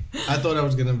like I thought I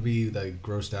was gonna be like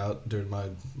grossed out during my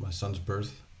son's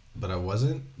birth, but I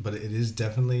wasn't. But it is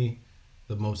definitely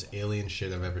the most alien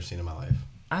shit I've ever seen in my life.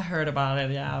 I heard about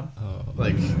it. Yeah.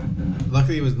 Like,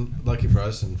 luckily it was lucky for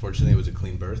us. Unfortunately, it was a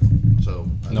clean birth, so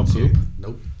I No didn't see poop? it.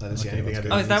 Nope, I didn't see Okay, anything. I that's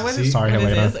didn't Oh, is that need what to it, see. Sorry, what it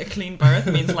Helena. is? A clean birth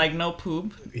means like no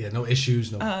poop. Yeah, no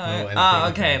issues, no anything. oh,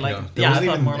 okay, like, there yeah, I wasn't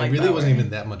thought even, more like it really that, wasn't right?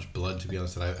 even that much blood, to be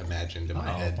honest, that I imagined in my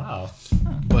Oh, head. wow.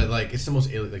 But like, it's the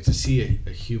most alien. Like to see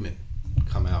a human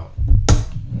come out.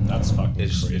 That's fucking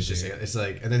It's crazy. just it's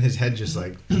like, and then his head just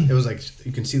like it was like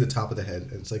you can see the top of the head,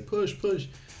 and it's like push,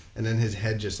 and then his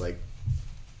head just like.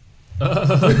 Oh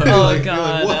like,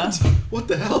 God. You're like, what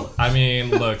the hell? I mean,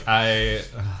 look, I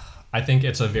think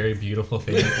it's a very beautiful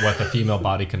thing what the female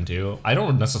body can do. I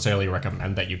don't necessarily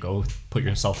recommend that you go put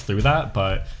yourself through that,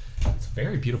 but it's a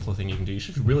very beautiful thing you can do. You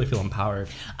should really feel empowered.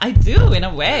 I do in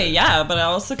a way, yeah, but I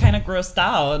also kind of grossed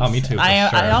out. Oh, me too, for I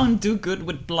sure. don't do good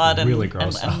with blood and Really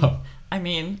grossed and out. I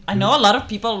mean, I know a lot of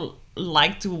people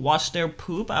like to wash their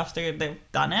poop after they've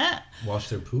done it. Wash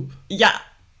their poop?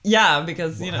 Yeah,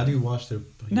 because How do you wash their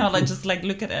No, like just like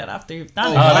look at it after you've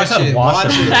done it. I said wash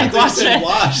it. Like wash it.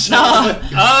 Wash. No,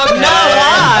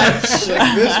 wash.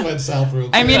 Like this went south real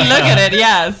quick. I mean, look at it.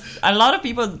 Yes, a lot of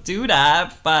people do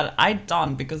that, but I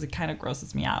don't because it kind of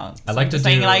grosses me out. So I like I'm to just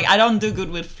saying do- like I don't do good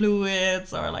with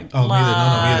fluids or like Oh,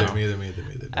 blood me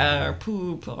either. or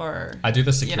poop or. I do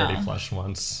the security you know. flush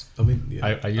once. I mean, yeah.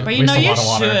 I But waste you know, a you lot of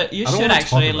water. should I don't wanna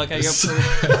actually talk look about at your this.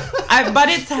 poop. But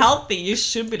it's healthy. You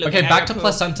should be looking Okay, at back your to poop.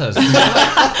 placentas.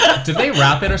 Did they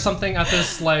wrap it or something at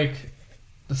this like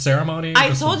the ceremony? I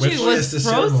This told you witch- it yes, was the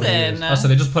ceremony is- frozen. Oh, so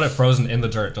they just put it frozen in the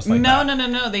dirt, just like that.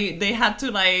 No. They had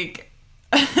to like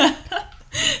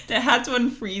they had to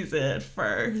unfreeze it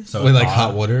first. So With like thawed.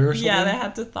 hot water or something? Yeah, they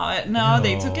had to thaw it. No,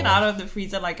 they took it No. out of the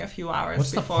freezer like a few hours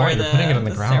What's the before point? You're putting it in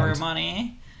the ground.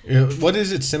 ceremony. Yeah, what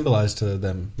does it symbolize to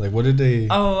them? Like, what did they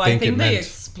Oh, I think it they meant?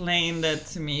 explained it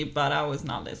to me, but I was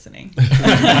not listening.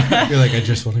 You're like, I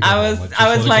just want to go home.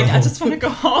 I was like, I just want to go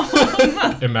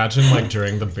home. Imagine like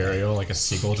during the burial, like a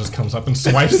seagull just comes up and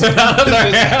swipes it out of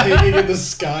their hand. hanging in the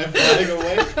sky, flying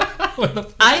away.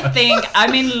 I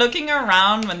mean, looking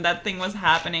around when that thing was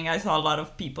happening, I saw a lot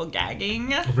of people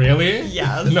gagging. Really?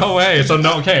 Yes. No way. So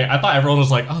no. Okay, I thought everyone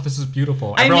was like, "Oh, this is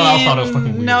beautiful." Everyone else thought it was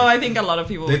fucking weird. No, I think a lot of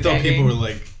people They were thought gagging. people were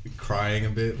like crying a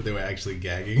bit, but they were actually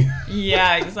gagging.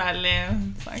 Yeah, exactly.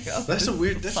 It's like, oh, That's a this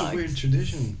weird. That's sucks. a weird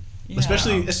tradition. Yeah.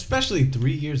 Especially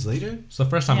 3 years later. It's the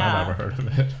first time Yeah. I've ever heard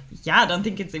of it. Yeah, I don't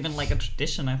think it's even like a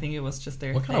tradition. I think it was just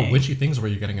their What thing. kind of witchy things were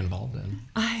you getting involved in?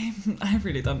 I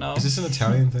really don't know. Is this an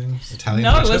Italian thing? Italian.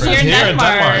 No, it was witchcraft? here in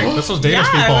Denmark. This was Danish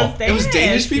yeah, people. It was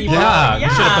Danish people? Yeah, you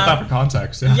should have put that for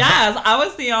context. Yeah. Yes, I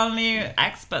was the only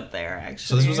expert there actually.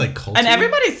 So this was like culty? and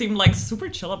everybody seemed like super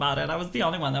chill about it. I was the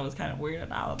only one that was kind of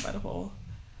weirded out by the whole.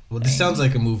 Well, this sounds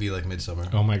like a movie like Midsummer.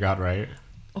 Oh my god, right?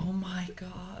 Oh my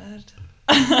god.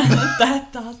 That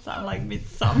does sound like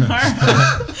Midsummer.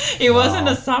 It was in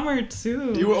the summer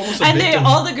too. You were almost a and victim.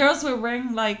 all the girls were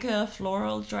wearing like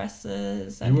floral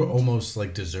dresses. And, You were almost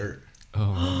like dessert.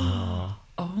 Oh no.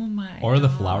 oh my. Or the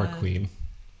God. flower queen.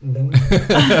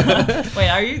 Wait,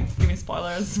 are you giving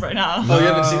spoilers right now? Oh, you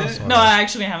haven't seen it? No, I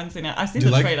actually haven't seen it. I've seen Do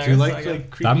you the like? trailer. Do you like so I guess-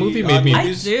 creepy? That movie made me- I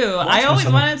movies? do. Watch I always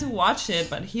Midsummer. wanted to watch it,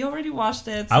 but he already watched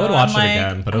it. So I would watch I'm it like,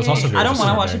 again, but it was also very I don't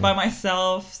want to watch it disturbing. by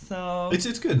myself, so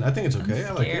It's good. I think it's okay. I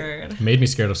I'm like it. scared. Made me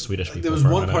scared of Swedish people. There was for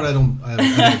a one minute.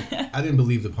 part I didn't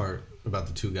believe the part about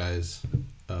the two guys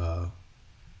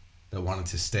that wanted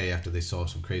to stay after they saw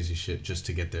some crazy shit just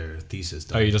to get their thesis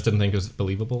Oh, done. you just didn't think it was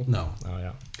believable? No, Oh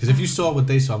yeah. because if you saw what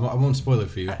they saw, I won't spoil it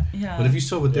for you. Yeah. But if you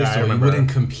saw what they Yeah, I saw, you remember. wouldn't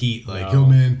compete. Like, No. yo,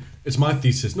 man, it's my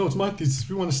thesis. No, it's my thesis.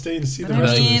 We want to stay and see But the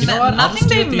rest I of mean, this. You know what? I'll nothing just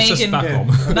do they a thesis make in back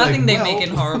home. nothing they Like, make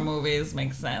in well- horror movies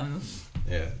makes sense.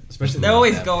 Yeah, especially They not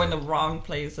always that go part. in the wrong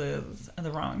places at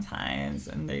the wrong times,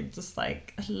 and they just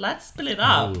like, let's split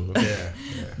up. Ooh. Yeah,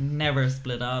 yeah. Never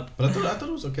split up. But I thought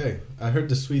it was okay. I heard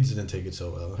the Swedes didn't take it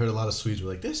so well. I heard a lot of Swedes were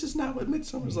like, "This is not what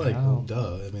Midsummer's like." Yeah. Well,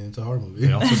 duh. I mean, it's a horror movie.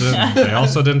 They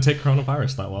also didn't take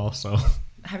coronavirus that well, so.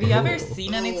 Have you ever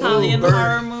seen an Oh, Italian burn.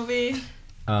 horror movie?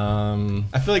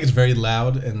 I feel like it's very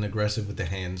loud and aggressive with the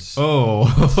hands. Oh,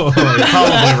 you're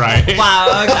probably right.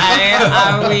 Wow, okay.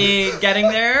 Are we getting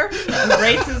there?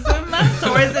 Racism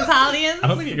towards Italians? I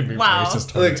don't think you can be Wow. racist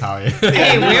toward Like- Italian.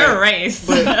 Hey, we're a race.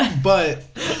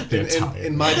 But The in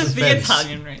Italian. my The defense,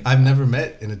 Italian race. I've never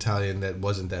met an Italian that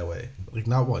wasn't that way. Like,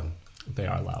 not one. They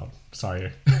are loud.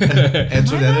 Sorry.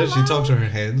 Antonetta, she talks with her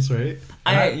hands, right?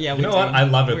 Yeah, you know what? I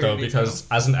love it We though really because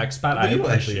as an expat, I But you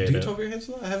don't actually, appreciate do you it. talk with your hands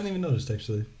a lot? I haven't even noticed,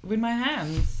 actually. with my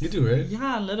hands. You do, right?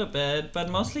 Yeah, a little bit, but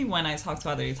mostly when I talk to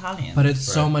other Italians. But it's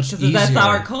so Right. much because easier. that's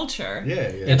our culture. Yeah, yeah.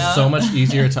 You It's know? so much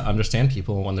easier to understand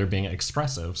people when they're being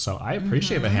expressive. So I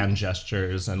appreciate the hand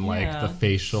gestures and like Yeah. the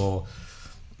facial.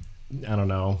 I don't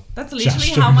know. That's literally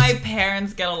how my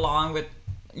parents get along with,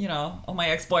 you know, all my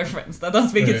ex-boyfriends that don't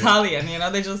speak Right. Italian. You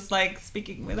know, they just like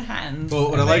speaking with hands. Well,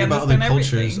 what I and like they about other understand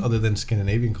cultures, everything. other than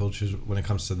Scandinavian cultures, when it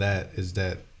comes to that, is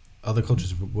that other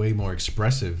cultures are way more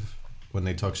expressive when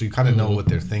they talk. So you kind of know what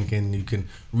they're thinking. You can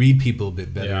read people a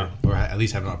bit better, Yeah. or at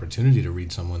least have an opportunity to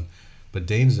read someone. But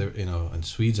Danes, are, you know, and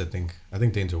Swedes, I think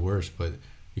Danes are worse, but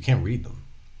you can't read them.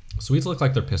 Swedes look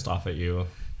like they're pissed off at you.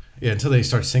 Yeah, until they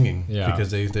start singing. Yeah.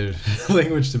 Because their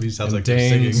language to me sounds And like they're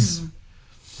singing. Danes,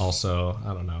 also,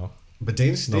 I don't know. But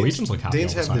Danes Norwegians look happy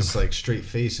Danes all the have this time. like straight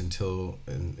face until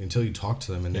you talk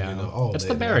to them, and then Yeah. you know, oh, It's they-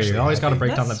 the they're barrier. You actually always gotta happy.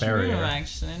 break down the That's barrier. True,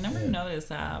 actually, I never Yeah. noticed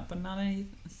that, but now that you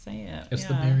say it, It's yeah.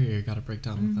 the barrier you gotta break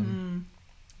down with them.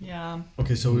 Yeah.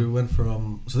 Okay, so we went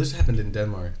from this happened in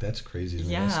Denmark. That's crazy to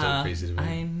me. That's still Yeah, crazy to me.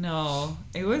 I know.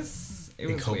 It It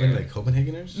In was Copenhagen, weird. like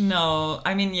Copenhageners? No,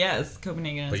 I mean yes,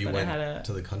 Copenhagen. But you I went had a,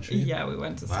 to the country? Yeah, we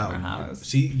went to summer Wow. house.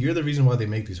 See, you're the reason why they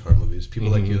make these horror movies. People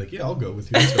like you, like, yeah, I'll go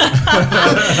with you.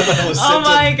 Oh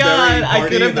my god, I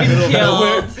could have been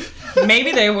killed.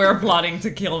 Maybe they were plotting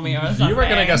to kill me or something. You were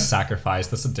gonna get sacrificed.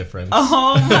 That's a difference.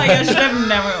 Oh my god, I should have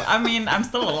never. I mean, I'm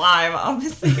still alive,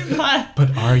 obviously, but.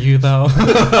 But are you though?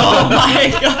 Oh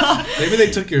my god. Maybe they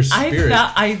took your spirit.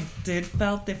 I did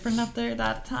felt different after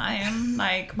that time.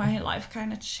 Like my life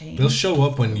kind of changed. They'll show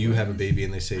up when you have a baby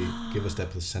and they say, give us that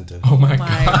placenta. Oh my Oh god.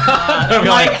 my god. I'm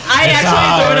Like, like, I "It's actually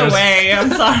threw it ours." away. I'm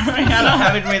sorry. I don't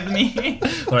have it with me.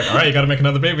 Like, all right, you gotta make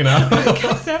another baby now.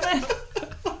 Seven.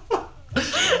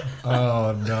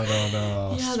 Oh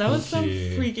no. Yeah, that was some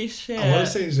Spooky. freaky shit. I want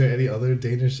to say, is there any other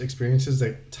Danish experiences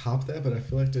that top that? But I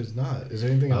feel like there's not. Is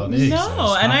there anything Oh, else? they- No,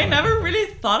 exist. and I Not never like-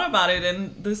 really thought about it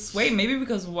in this way. Maybe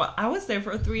because I was there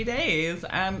for 3 days,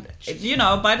 and you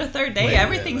know, by the third day, Wait, yeah,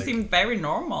 everything like- seemed very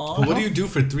normal. But what do you do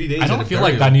for 3 days? I at don't a feel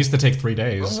like burial? that needs to take 3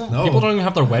 days. No. People don't even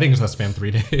have their weddings that span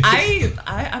 3 days.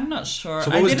 I'm not sure.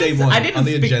 So what was day one I on didn't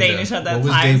the speak agenda? Danish at that What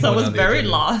was day time, so I one was on the very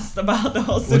agenda? lost about the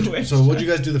whole situation. So what'd you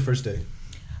guys do the first day?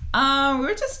 We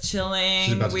were just chilling.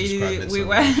 She's about to describe we Midsummer.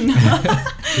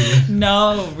 went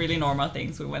no really normal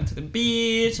things. We went to the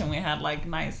beach and we had like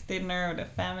nice dinner with the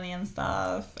family and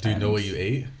stuff. Do you and know what you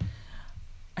ate?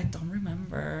 I don't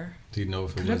remember. Do you know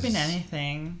if it Could was... have been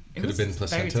anything. It Could was have been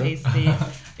very placenta? tasty.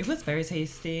 It was very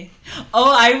tasty. Oh,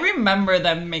 I remember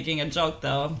them making a joke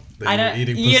though. That I you were don't.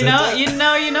 eating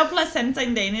You know, placenta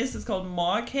in Danish is called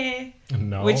morkage,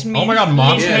 No. which means oh my god,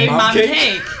 mom. literally Yeah, mom mom cake.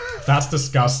 cake. That's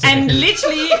disgusting. And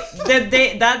literally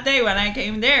that day when I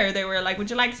came there, they were like, "Would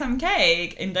you like some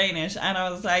cake?" in Danish, and I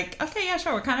was like, "Okay, yeah,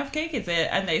 sure. What kind of cake is it?"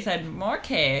 And they said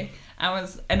morkage.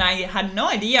 I had no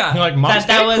idea You're like, "Mom's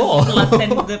that cake? was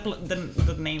Cool."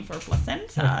 the name for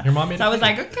placenta. Your mom made So a I was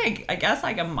cake. like, okay, I guess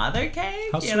like a mother cake.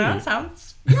 How you know, sweet.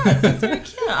 sounds very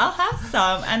cute. I'll have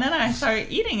some. And then I started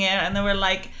eating it, and they were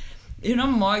like, you know,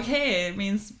 morkage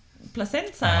means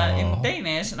placenta in Oh.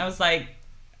 Danish, and I was like,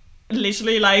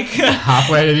 literally like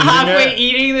halfway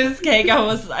eating this cake.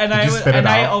 you spit it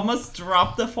I out? almost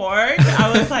dropped the fork.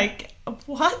 I was like,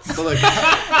 what? So like,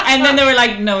 And then they were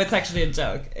like, no, it's actually a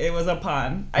joke. It was a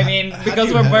pun. I mean, How because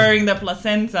do you we're have- burying the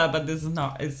placenta, but this is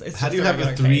not. It's how do you just have a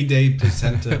regular cake. 3-day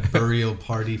placenta burial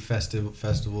party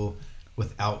festival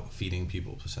without feeding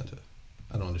people placenta?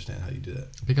 I don't understand how you do that.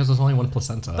 Because there's only one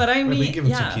placenta. But I Right, mean, we give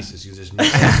them yeah. some pieces. You just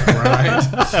make them,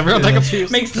 right? Everyone take a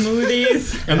piece. Make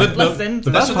smoothies. And the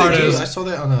placenta. best That's what part they do. is- I saw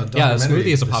that on a documentary. Yeah,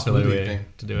 smoothie is a the popular smoothie way thing.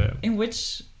 to do it. In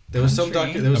which There was some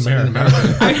country? there was some in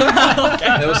America.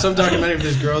 America. There was some documentary of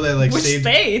this girl that like Which saved.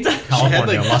 state? She had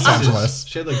California, like Los pieces- Angeles.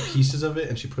 She had like pieces of it,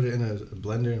 and she put it in a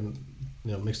blender and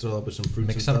mixed it all up with some fruits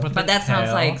Mix and it stuff. up with But that sounds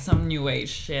Kale. like some new age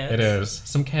shit. It is.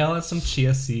 Some kale and some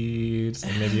chia seeds,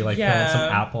 and maybe like Yeah. some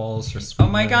apples or Oh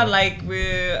my god!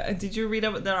 sweetener. Like, did you read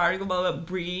about the article about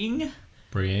breeing?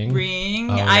 Bring. Breeing.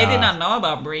 Oh, I yeah. did not know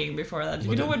about breeing before that. Do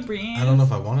you know what breeing is? I don't know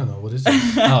if I want to know what is it.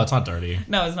 Oh, it's not dirty.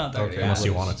 No, it's not dirty. Okay, yeah. Unless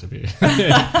you What want it to be.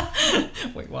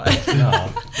 Wait, what? No.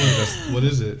 What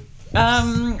is it?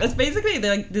 It's basically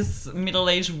like this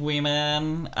middle-aged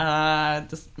women.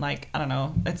 Just like I don't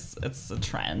know. It's a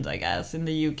trend, I guess, in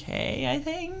the UK. I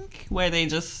think where they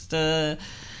just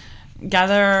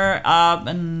gather up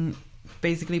and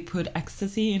basically put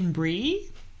ecstasy in brie,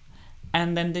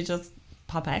 and then they just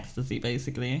pop ecstasy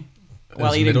basically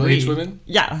while As eating middle-aged brie. women?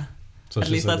 Yeah. So At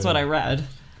least that's what I read.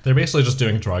 They're basically just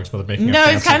doing drugs, but they're making it No,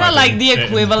 it's fancy kind by of like doing the it in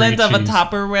equivalent brie of a cheese.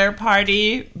 Tupperware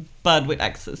party, but with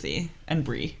ecstasy and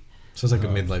brie. So it's like a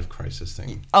midlife crisis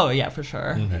thing. Oh yeah, for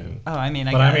sure. Mhm. Oh, I mean,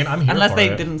 I But guess. I mean, I'm here unless for they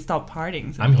it. didn't stop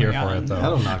partying. I'm here going for on. it though. I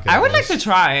don't knock it. I would like to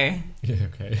try. Yeah,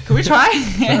 okay. Could we try?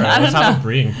 Sure, I let's don't have know.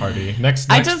 a breeing party. Next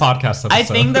I podcast episode. I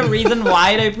think the reason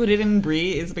why they put it in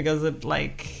brie is because it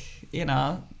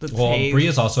the well, taste. brie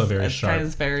is also a very it's sharp kind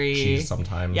of very cheese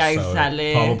sometimes. Yeah, so it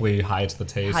exactly. probably hides the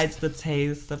taste. hides the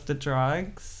taste of the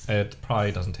drugs. It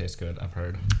probably doesn't taste good, I've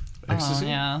heard. Ecstasy? Oh,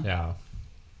 yeah. Yeah.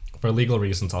 For legal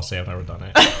reasons, I'll say I've never done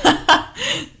it.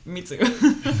 Me too.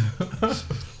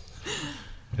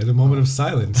 In a moment of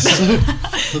silence.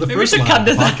 For the Maybe we first should line cut of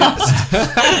the this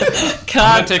podcast. I'm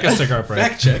Cut. gonna take a cigarette break.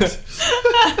 Fact checked.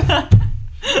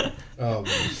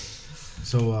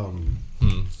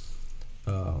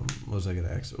 What was I gonna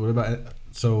ask? What about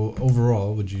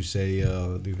overall? Would you say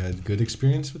you've had good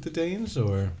experience with the Danes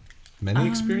or many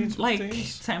experience with Like the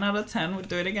Danes? 10 out of 10 would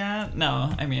do it again.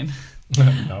 No, I mean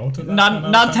No to that?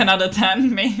 not 10 out of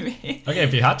 10 maybe. Okay,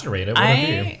 if you had to rate it, what would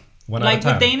it be? 1 out Like of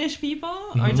 10. with Danish people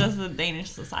or Mhm. just the Danish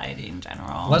society in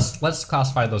general. Let's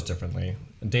classify those differently.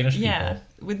 Danish yeah,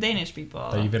 people with Danish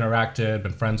people. that you've interacted,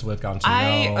 been friends with, gotten to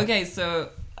know. Okay, so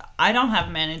I don't have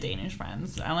many Danish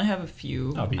friends. I only have a few.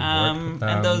 Oh, but you work with them.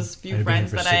 And those few You've been here friends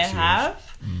for that I 6 years. have,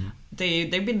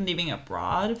 they've been living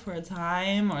abroad for a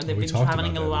time, or they've We been talked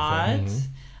traveling a about that lot. before.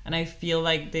 And I feel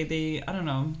like they I don't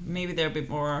know, maybe they're a bit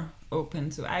more open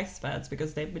to expats because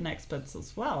they've been expats as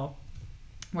well.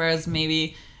 Whereas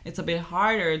maybe it's a bit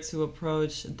harder to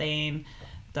approach a Dane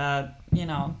that, you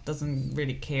know, doesn't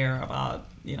really care about,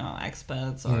 you know,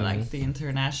 expats or like the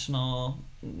international,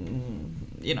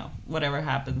 you know, whatever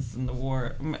happens in the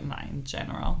war in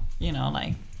general, you know,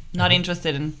 like not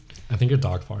interested in. I think your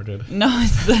dog farted. No,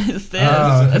 it's this.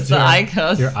 Oh, It's the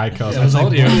ICOS. Your ICOS. Yeah, I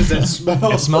told you. What does that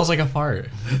smell? It smells like a fart.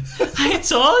 I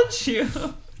told you.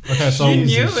 Okay, so You knew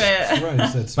Jesus it.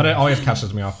 Christ, that's but it always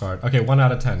catches me off guard. Okay, 1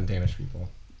 out of 10 Danish people.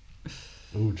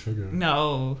 Ooh, trigger.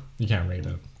 No. You can't rate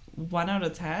it. 1 out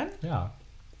of 10? Yeah.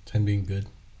 10 being good.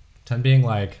 10 being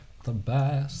like the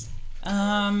best.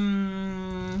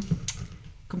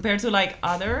 Compared to like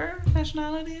other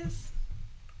nationalities?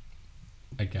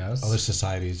 I guess. Other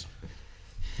societies.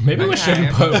 Maybe we Okay.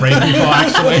 shouldn't rate people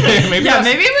actually. Maybe Yeah, that's,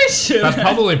 maybe we should. that's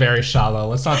probably very shallow.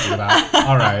 Let's not do that.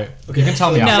 All right. You can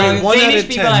tell me No, after. Wait, 1 out Danish of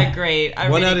people 10. are great. Are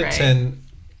 1 really out of great. 10.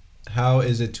 How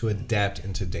is it to adapt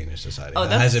into Danish society? Oh, How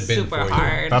that's has it been super for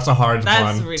hard. That's a hard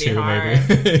That's one really too, hard.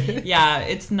 maybe. Yeah,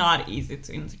 it's not easy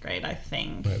to integrate, I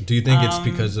think. you? Do you think it's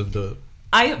because of the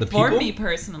For people? me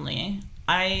personally,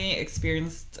 I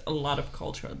experienced a lot of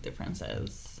cultural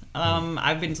differences.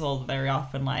 I've been told very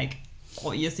often, like,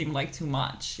 "Oh, you seem like too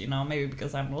much," you know, maybe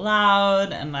because I'm loud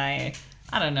and I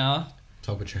don't know,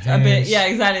 talk with your a hands? bit, yeah,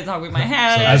 exactly, talk with my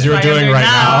hands. as you're like I'm doing right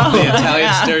now. The Italian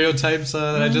Yeah. stereotypes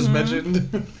that I just mentioned.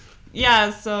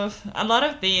 Yeah, so a lot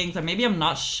of things, and maybe I'm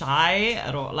not shy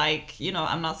at all. Like, you know,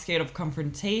 I'm not scared of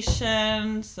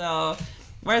confrontation. So,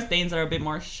 whereas Danes are a bit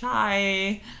more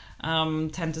shy,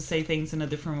 tend to say things in a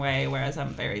different way, whereas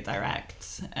I'm very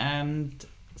direct. And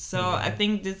so I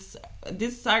think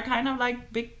these are kind of like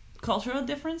big cultural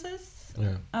differences.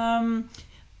 Yeah.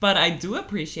 But I do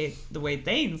appreciate the way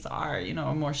Danes are, you know,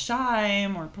 more shy,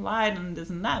 more polite, and this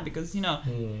and that, because, you know,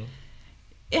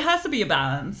 it has to be a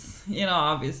balance, you know,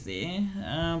 obviously.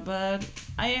 But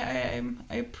I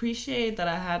appreciate that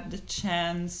I had the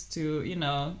chance to, you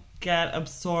know,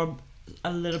 absorb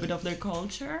a little bit of their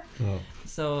culture. Oh.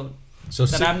 So So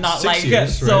that I'm not 6 like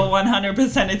years, so right?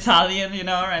 100% Italian, you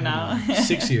know, right now.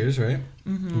 6 years, right?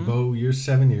 Bo, you're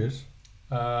 7 years.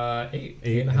 8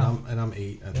 8 and a half. and I'm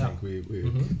 8. I Yeah. think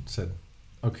we said.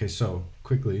 Okay, so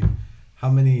quickly, how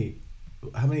many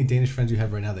Danish friends you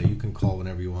have right now that you can call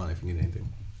whenever you want if you need anything?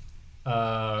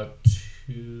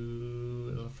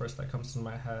 2 the first that comes to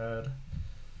my head.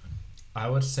 I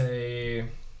would say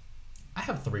I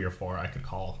have 3 or 4 I could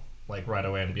call like right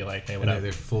away and be like, hey, what And up?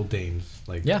 they're full Danes,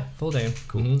 like Yeah, full day.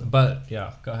 Cool. But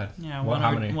yeah, go ahead. Yeah, What,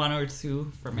 how many? 1 or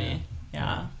 2 for me.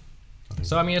 Yeah.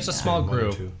 So I mean, it's a small 1 or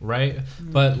group, 2. right?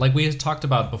 But like we talked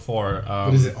about before.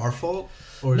 But is it our fault?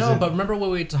 Or No, is it, but remember what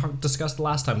we discussed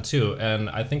last time too, and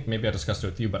I think maybe I discussed it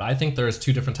with you, but I think there's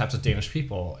 2 different types of Danish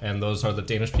people, and those are the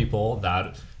Danish people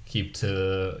that keep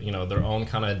to, you know, their own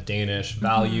kind of Danish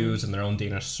values and their own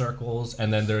Danish circles,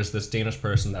 and then there's this Danish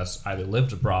person that's either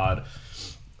lived abroad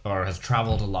or has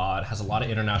traveled a lot, has a lot of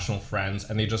international friends,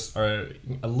 and they just are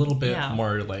a little bit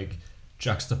more like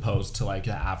juxtaposed to like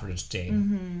the average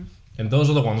Dane. And those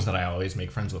are the ones that I always make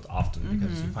friends with often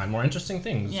because you find more interesting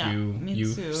things. Yeah, me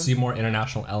you too. see more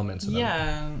international elements in them.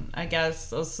 Yeah, I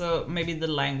guess also maybe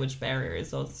the language barrier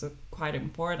is also quite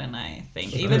important, I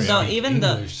think. But Even they though speak even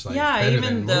English, though like, yeah, better even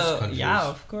than most though countries. yeah,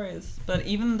 of course. But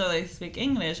even though they speak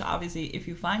English, obviously if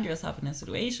you find yourself in a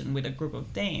situation with a group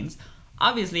of Danes,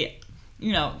 obviously,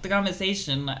 you know, the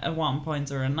conversation at one point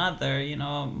or another, you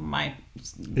know, might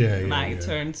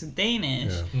turn to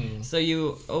Danish. Yeah. So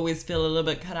you always feel a little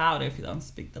bit cut out if you don't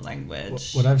speak the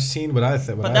language. What I've seen, what I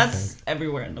think, But that's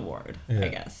everywhere in the world, I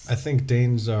guess. I think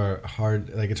Danes are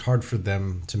hard. Like it's hard for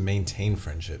them to maintain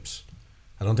friendships.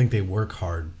 I don't think they work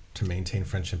hard to maintain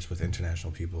friendships with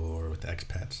international people or with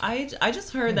expats. I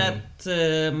just heard that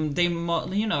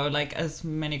you know, like as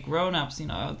many grown-ups, you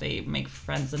know, they make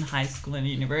friends in high school and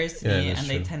university, and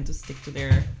they tend to stick to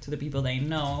the people they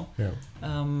know. Yeah.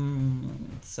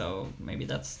 So maybe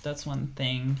that's one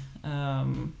thing.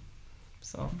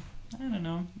 So I don't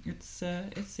know.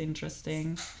 It's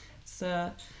interesting.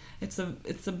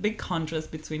 It's a big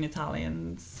contrast between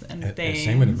Italians and Danes.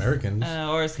 Same with Americans.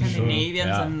 Or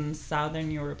Scandinavians Sure. and Southern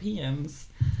Europeans.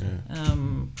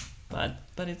 Yeah.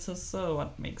 But it's also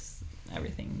what makes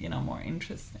everything, you know, more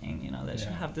interesting. You know, they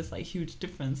should have this like huge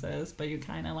differences, but you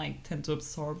kind of like tend to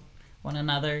absorb one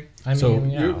another. So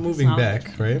you're moving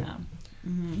back, right?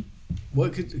 Yeah.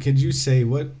 What could you say?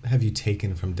 What have you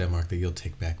taken from Denmark that you'll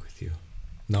take back with you?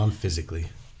 Non-physically.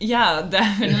 Yeah,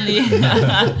 definitely.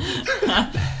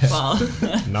 Well,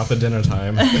 Not the dinner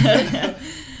time.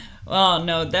 well,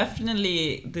 no,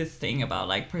 definitely this thing about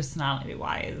like personality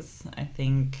wise. I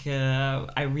think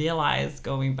I realized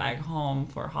going back home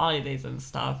for holidays and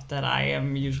stuff that I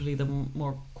am usually the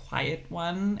more quiet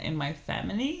one in my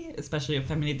family, especially a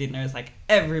family dinner is like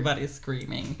everybody's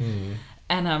screaming.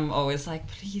 And I'm always like,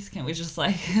 please, can we just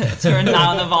like turn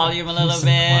down the volume a little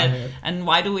bit? Quiet. And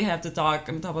why do we have to talk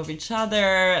on top of each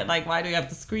other? Like, why do we have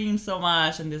to scream so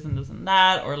much and this and this and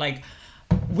that? Or like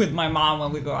with my mom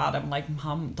when we go out, I'm like,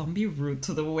 Mom, don't be rude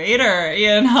to the waiter,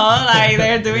 you know, like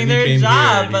they're doing their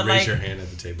job. But like, your hand at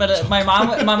the table. but my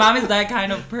mom is that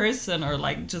kind of person, or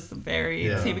like just very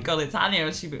typical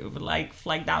Italian. She would like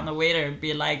flag down the waiter and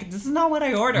be like, "This is not what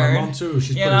I ordered." My mom too.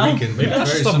 She's You Puerto know? Rican. Maybe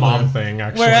that's just a mom thing,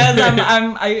 actually. Whereas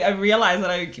I realized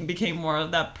that I became more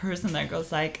of that person that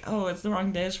goes like, "Oh, it's the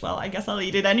wrong dish. Well, I guess I'll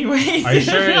eat it anyways." Are you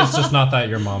sure it's just not that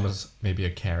your mom is maybe a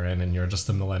Karen and you're just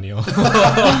a millennial?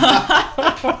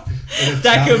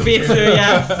 That could be too,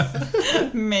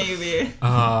 yes. Maybe.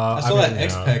 I saw that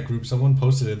expat group. Someone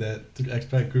posted it, that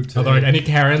expat group today. Are there like any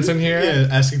Karens in here? Yeah,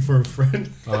 asking for a friend.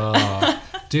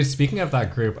 Dude, speaking of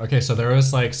that group, okay, so there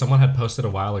was like someone had posted a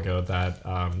while ago that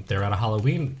they're at a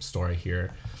Halloween store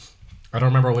here. I don't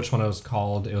remember which one it was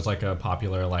called. It was like a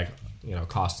popular like, you know,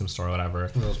 costume store or whatever. One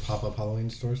of those pop-up Halloween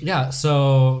stores? Yeah,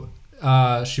 so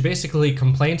she basically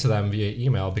complained to them via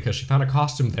email because she found a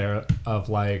costume there of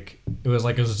like, it was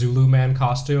like a Zulu man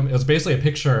costume. It was basically a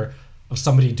picture of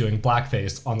somebody doing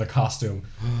blackface on the costume.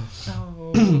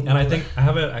 Oh. And I think I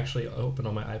have it actually open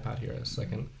on my iPad here a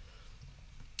second.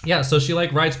 Yeah, so she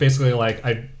like writes basically like,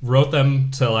 I wrote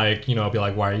them to like, you know, be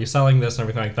like, why are you selling this and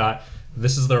everything like that.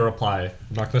 This is their reply. I'm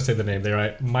not going to say the name. They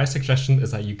write, my suggestion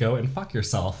is that you go and fuck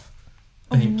yourself.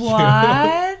 Thank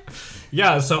What? you.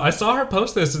 Yeah, so I saw her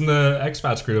post this in the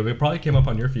expats group. It probably came up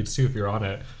on your feeds too if you're on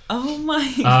it. Oh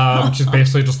my god. She's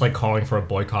basically just like calling for a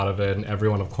boycott of it, and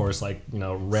everyone, of course, like, you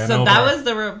know, ran over. So that was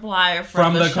the reply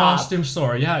from the shop. Costume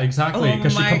store. Yeah, exactly. Oh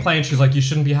Because she my- complained. She's like, you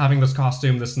shouldn't be having this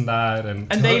costume, this and that, and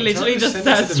they Tell literally her to just send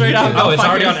it said to the straight up. media. "Go oh, it's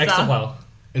fuck already on yourself." Exapel.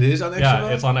 It is on Exapel? Yeah,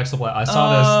 it's on Exapel. I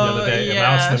saw this the other day, and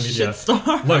now it's in the media.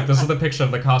 shitstorm. Look, this is the picture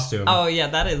of the costume. Oh yeah,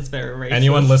 that is very racist.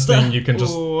 Anyone listening, you can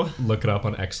just Ooh. look it up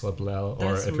on Exapel,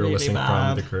 or That's if you're really listening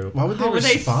bad. from the group. Why would they How would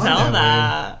they respond sell that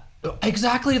that?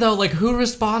 Exactly though, like who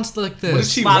responds to like way? What did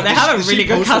this? she Wow, write? they have a Did she really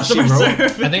good post what she customer wrote?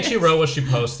 service. I think she wrote what she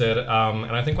posted, and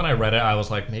I think when I read it, I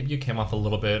was like, maybe you came off a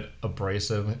little bit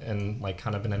abrasive and like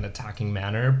kind of in an attacking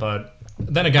manner, but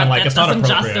then again, like that it's not doesn't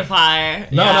appropriate. justify.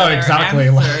 No, their exactly.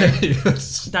 answer. Like,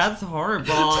 it's That's horrible.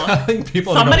 telling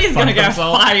people Somebody's to go gonna fuck get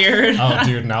themselves. fired. Oh,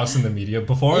 dude, now it's in the media.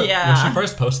 Before, when Yeah. she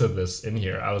first posted this in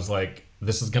here, I was like,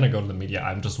 this is gonna go to the media.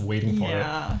 I'm just waiting for it.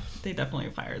 Yeah, they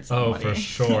definitely fired Oh, somebody. for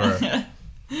sure.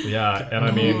 Yeah, and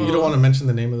I mean, You don't want to mention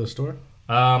the name of the store?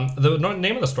 the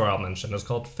name of the store I'll mention is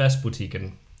called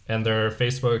Festbutiken, and their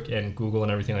Facebook and Google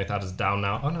and everything like that is down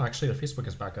now. Oh no, actually, their Facebook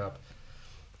is back up.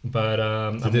 But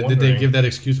Did they give that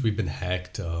excuse? We've been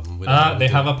hacked. They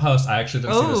have a post. I actually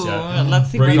didn't see this Oh, yet. let's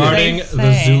see Regarding what the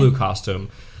they say. Zulu costume,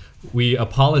 we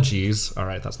apologize. All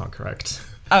right, that's not correct.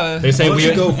 Oh, They say Why don't we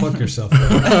you go fuck yourself?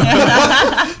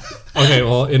 Okay,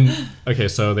 well,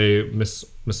 so they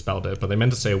misspelled it, but they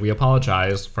meant to say, we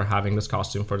apologize for having this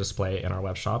costume for display in our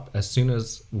web shop. As soon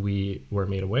as we were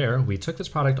made aware, we took this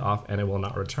product off and it will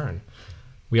not return.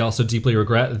 We also deeply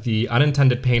regret the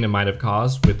unintended pain it might have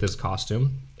caused with this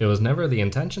costume. It was never the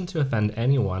intention to offend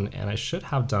anyone, and I should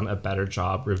have done a better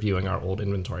job reviewing our old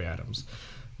inventory items.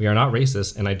 We are not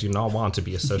racist, and I do not want to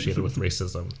be associated with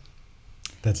racism.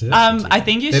 That's it. I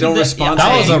think you They should. don't respond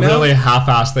That was a Email? really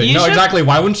half-assed thing. You No, should- exactly.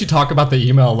 Why wouldn't you talk about the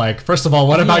email? Like, first of all,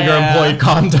 what about your Yeah. employee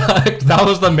conduct? That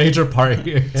was the major part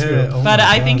here, too. Yeah, oh But my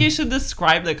I think God. you should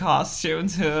describe the costume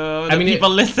to the I mean, people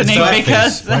listening Blackface,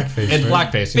 because blackface, It's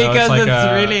right? blackface, you know, Because it's like it's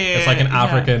a, really- it's like an yeah.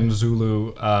 African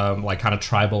Zulu, like kind of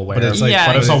tribal wear. But it's like- yeah,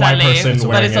 but it's a white exactly. person But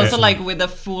wearing it's also it. like with a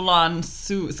full-on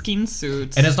skin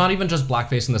suit. And it's not even just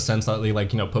blackface in the sense that they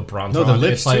like, you know, put bronze No, on. the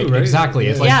lips it's like, too, right? exactly.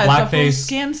 It's like yeah, it's a full blackface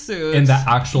skin suit in the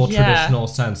actual Yeah. traditional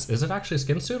sense. Is it actually a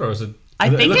skin suit or is it? I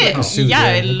It think looked like it. a suit, yeah,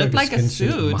 yeah. it looked like a skin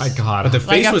suit. suit. My God. But the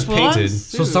Like face a was full-on painted.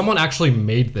 So suit. someone actually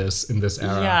made this in this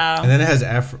era. Yeah. And then it has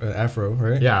afro,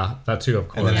 right? Yeah, that too, of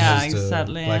course. And then Yeah, it has the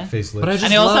exactly. blackface lips. But I just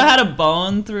And it also love- had a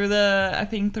bone through the, I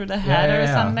think, through the head or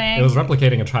something. It was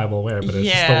replicating a tribal wear, but it's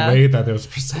just Yeah. the way that it was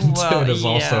presented Well, is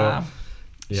also. yeah.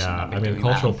 Yeah, Shouldn't be I mean, doing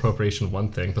cultural that. appropriation one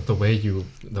thing, but the way it You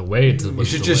was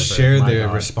should just delivered, share my the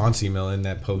God. response email in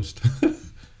that post.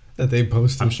 that they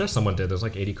posted. I'm sure someone did. There's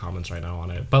like 80 comments right now on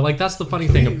it. But like that's the funny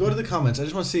thing. Go to the comments. I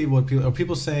just want to see what people are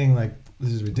people saying like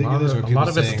this is ridiculous. A lot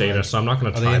of it's data, like, so I'm not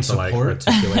going to try to like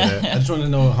articulate it. I just want to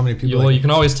know how many people. Well, you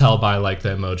can always tell by like the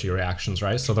emoji reactions,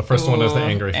 right? So the first one is the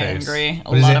angry face. Angry.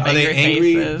 But are they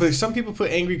angry? But some people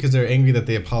put angry because they're angry that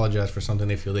they apologize for something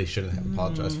they feel they shouldn't have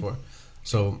apologized for.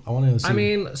 So I want to see. I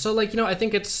mean, so like, I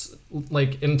think it's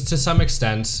like, to some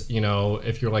extent,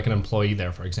 if you're like an employee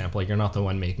there, for example, like you're not the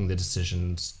one making the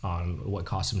decisions on what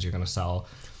costumes you're going to sell.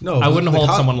 No, I wouldn't hold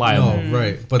someone liable. No,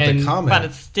 right. But the comment. But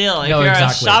it's still, if you're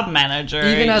a shop manager,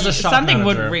 even as a shop something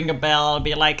manager, would ring a bell,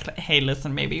 be like, hey,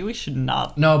 listen, maybe we should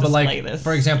not but display like, this.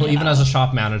 For example, even as a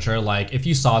shop manager, like if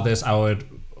you saw this, I would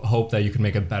hope that you could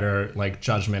make a better like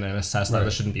judgment and assess that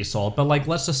it shouldn't be sold. But like,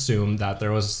 let's assume that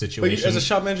there was a situation. But as a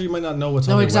shop manager, you might not know what's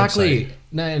on their website.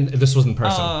 No, and this was in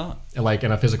person, like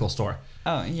in a physical store.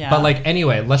 Oh yeah. But like,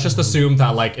 anyway, let's just assume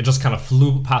that like it just kind of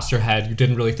flew past your head. You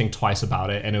didn't really think twice about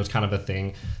it, and it was kind of a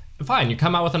thing. Fine, you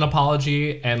come out with an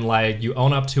apology and like you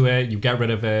own up to it, you get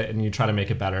rid of it, and you try to make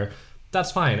it better. That's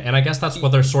fine, and I guess that's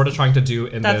what they're sort of trying to do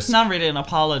in this. That's not really an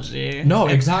apology. No,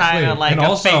 it's exactly. Kind of like and a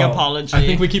also, fake apology. I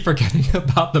think we keep forgetting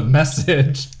about the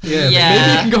message. Yeah.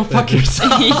 Maybe you can go fuck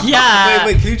yourself. Yeah.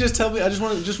 Wait. Can you just tell me? I just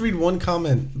want to just read one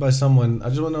comment by someone. I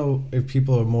just want to know if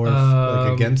people are more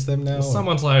like against them now.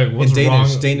 Someone's like, "What's in wrong?"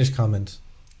 Danish comment.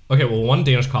 Okay, well, one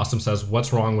Danish costume says,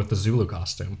 "What's wrong with the Zulu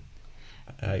costume?"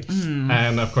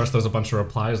 And of course, there's a bunch of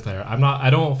replies there. I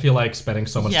don't feel like spending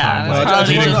so much time.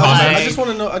 I just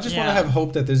want to know. I just want to have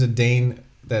hope that there's a Dane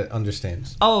that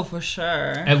understands. Oh, for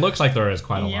sure. It looks like there is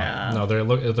quite a lot. No,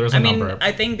 there's a number.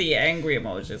 I think the angry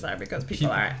emojis are because people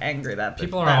are angry that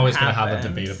people are always going to have a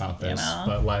debate about this,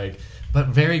 But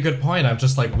very good point. I'm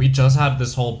just like, we just had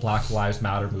this whole Black Lives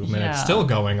Matter movement. It's still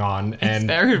going on. And it's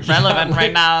very relevant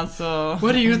right now. So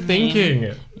what are you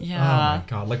thinking? Yeah. Oh my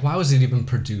god. Like, why was it even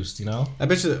produced, I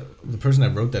bet you the person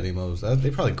that wrote that email,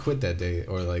 they probably quit that day.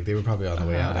 Or like they were probably on the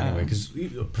way out anyway. Because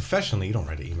professionally, you don't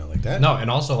write an email like that. No, and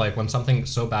also like when something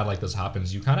so bad like this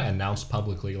happens, you kind of announce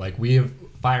publicly, like, we have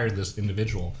fired this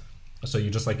individual. So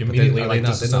you just like immediately like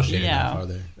disassociate.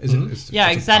 Yeah,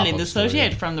 exactly.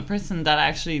 Dissociate from the person that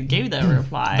actually gave the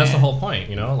reply. That's the whole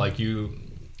point, like you.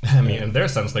 I mean, in their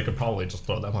sense, they could probably just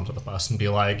throw them onto the bus and be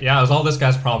like, "Yeah, it was all this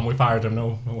guy's problem. We fired him.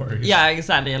 No worries." Yeah,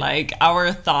 exactly. Like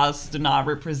our thoughts do not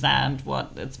represent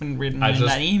what it's been written in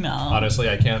that email. Honestly,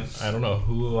 I don't know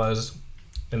who it was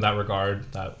in that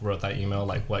regard that wrote that email,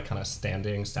 like what kind of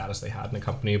status they had in the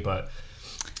company, but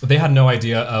they had no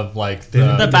idea of like the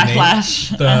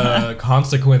backlash, the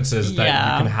consequences that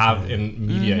you can have in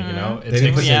media. They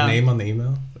didn't put their name on the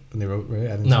email when they wrote,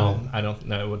 right? I don't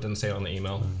know. It didn't say it on the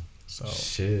email. So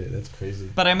shit, that's crazy.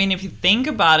 But I mean, if you think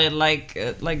about it, like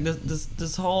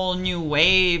this whole new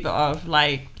wave of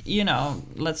like,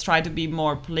 let's try to be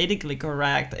more politically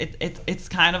correct. It's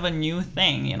kind of a new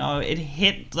thing, It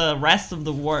hit the rest of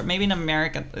the world. Maybe in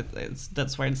America,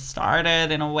 that's where it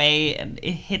started in a way, and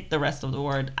it hit the rest of the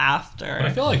world after. But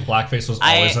I feel like blackface was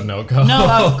always a no-go.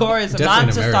 No, of course. I'm not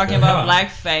just America. talking about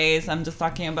blackface. I'm just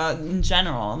talking about in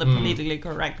general the politically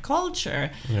correct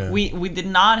culture. Yeah. We did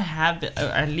not have,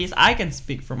 at least I can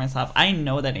speak for myself. I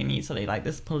know that in Italy, like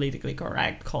this politically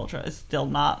correct culture is still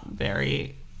not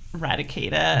very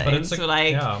eradicated. But it's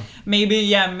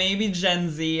maybe Gen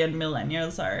Z and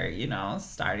millennials are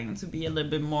starting to be a little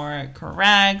bit more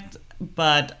correct,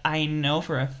 but I know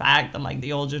for a fact that like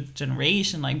the older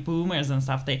generation, like boomers and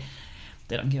stuff, they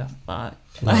don't give a fuck.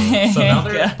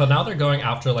 So now they're going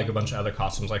after like a bunch of other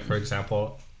costumes, like for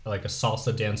example like a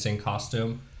salsa dancing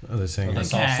costume, they're saying a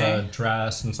salsa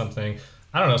dress and something.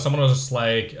 I don't know, someone was just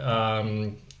like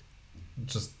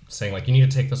just saying like, you need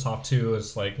to take this off too.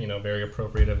 It's like, very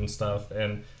appropriative and stuff,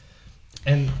 and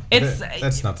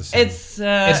that's not the same.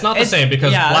 It's not the same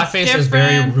because blackface is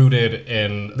very rooted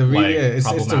in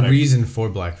it's the reason for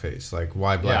blackface, like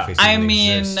why blackface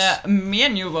exists. Me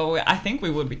and you, I think we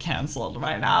would be canceled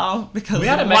right now because we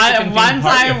had a Mexican one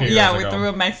time, we threw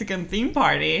a Mexican theme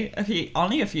party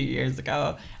only a few years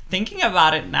ago. Thinking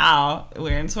about it now,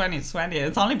 we're in 2020.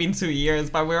 It's only been 2 years,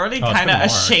 but we're already kind of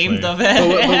ashamed of it.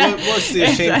 But what was the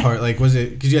shame part? Like, was it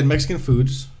because you had Mexican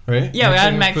foods, right? Yeah, we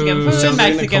had Mexican food,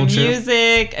 Mexican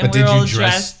music, and we were all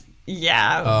dressed.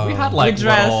 Yeah, we had like we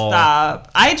dressed up.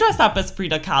 I dressed up as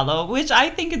Frida Kahlo, which I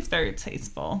think it's very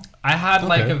tasteful. I had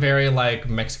like a very like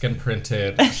Mexican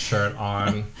printed shirt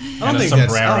on. I don't think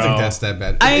that's that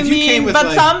bad. I mean, but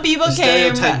like some people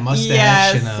came.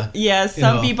 Mustache yes,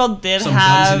 some people did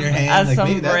have a sombrero.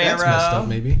 Maybe that's messed up,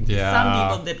 maybe. Yeah. Some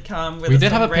people did come with a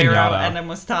sombrero and a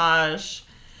mustache.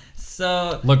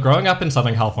 So Look, growing up in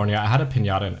Southern California, I had a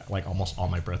piñata in like almost all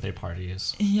my birthday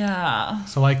parties. yeah.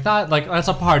 So like that's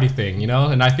a party thing, you know?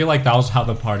 And I feel like that was how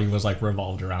the party was like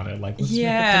revolved around it. Like, let's make a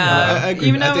Yeah, I agree.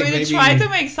 even I though think we maybe- tried to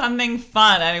make something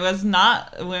fun, and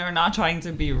we were not trying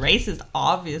to be racist,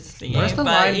 obviously. Where's the but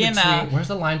line you between know, where's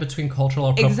the line between cultural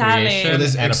Exactly. appropriation Well,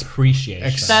 there's and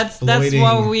appreciation? That's what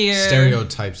Exploiting we're-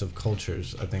 stereotypes of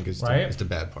cultures. I think is Right? is the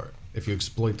bad part. If you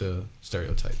exploit the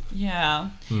stereotype. yeah,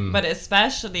 but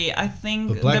especially I think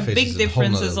But the blackface big is a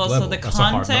difference whole is nother also level. the That's a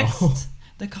hard no. context.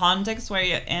 The context where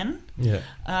you're in. Yeah.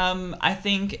 I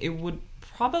think it would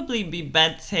probably be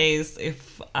bad taste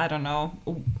if, I don't know,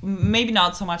 maybe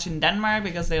not so much in Denmark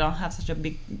because they don't have such a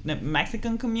big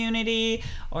Mexican community,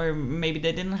 or maybe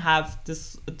they didn't have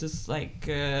this like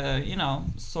you know,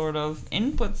 sort of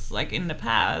inputs like in the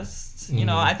past. You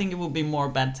know, I think it would be more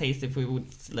bad taste if we would,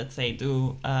 let's say,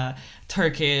 do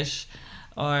Turkish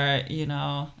or, you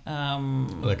know,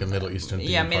 Like a Middle Eastern theme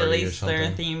yeah, Middle party or Eastern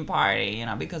something. theme party, you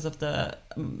know, because of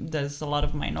there's a lot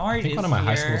of I minorities think one of my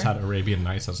high here. schools had Arabian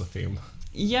Nights as a theme.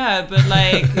 Yeah, but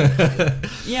like,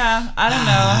 yeah, I don't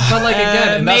know. But like,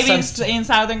 again, in that maybe sense- in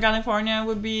Southern California it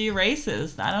would be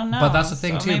racist. I don't know. But that's the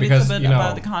thing So too, maybe because it's a bit you know,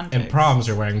 about the context. in proms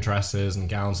you're wearing dresses and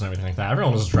gowns and everything like that.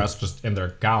 Everyone was dressed just in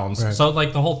their gowns, Right. so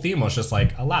like the whole theme was just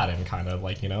like Aladdin, kind of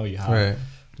like, you know, you have Right.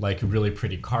 like really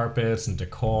pretty carpets and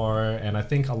decor, and I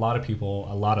think a lot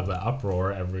of the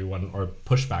uproar, everyone or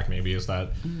pushback maybe is that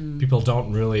people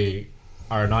don't really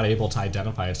are not able to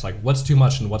identify. It's like what's too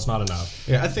much and what's not enough.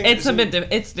 Yeah, I think it's a bit.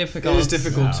 It's difficult. It is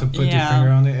difficult to put your Yeah.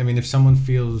 finger on it. I mean, if someone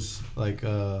feels like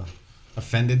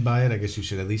offended by it, I guess you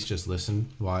should at least just listen.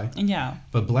 Why? Yeah.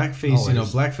 But blackface, you know,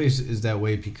 Always. blackface is that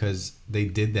way because they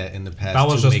did that in the past. That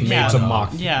was to just make made fun to of.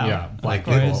 mock, Yeah. black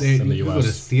Like people in the you go to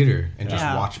U.S. theater and just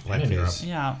Yeah. watch And in Europe. blackface.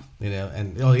 Yeah. You know,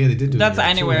 and they did do. it That's in Europe,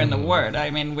 anywhere too. in the world. I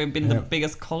mean, we've been Yeah. the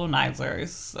biggest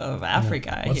colonizers of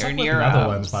Africa What's here up in with Europe.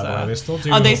 Netherlands, by the way? They still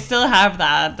do. Oh, they still have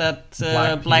that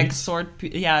Black black Pete? sword.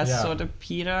 Yeah. Sword of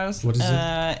Peters. What is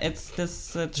it? It's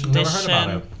this tradition. Never heard about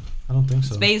it. I don't think so.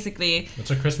 It's basically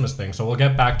It's a Christmas thing, so we'll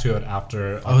get back to it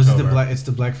after. Oh, is it the October. black? It's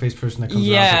the blackface person that comes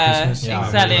around yeah, for Christmas. Yeah, I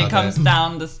exactly. heard It about comes that.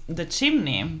 down the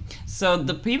chimney. So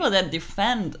the people that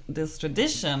defend this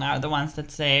tradition are the ones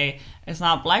that say it's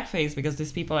not blackface because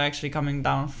these people are actually coming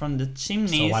down from the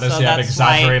chimney. So why does he have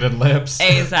exaggerated lips?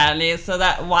 Exactly. So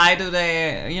that why do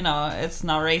they? You know, it's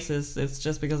not racist. It's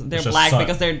just because they're It's just black so-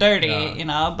 because they're dirty. Yeah. You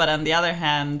know. But on the other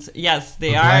hand, yes,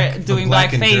 they But are black- doing but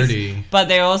black and blackface, dirty but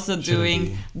they're also shouldn't doing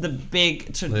be. the big,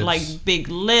 Lips. like big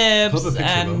lips Pull up a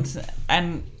picture,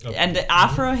 and the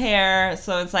afro hair.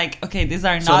 So it's like, okay, these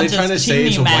are So not they're just trying to say chimney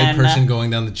it's a men. white person going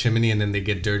down the chimney and then they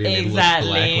get dirty and they look black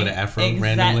with an afro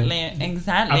randomly.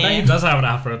 Exactly. I bet he does have an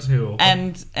afro too.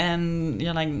 And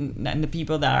you're like, and the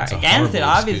people that That's are a against it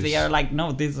horrible obviously excuse. are like,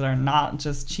 no, these are not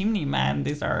just chimney men.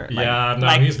 These are like Yeah, no,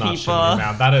 black he's not people. shitty,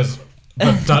 man. That is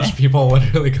the Dutch people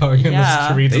literally going in Yeah.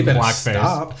 the streets They in better blackface.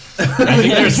 stop. I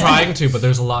think they're trying to, but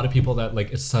there's a lot of people that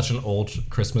like it's such an old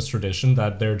Christmas tradition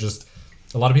that they're just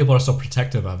a lot of people are so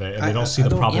protective of it and they don't see the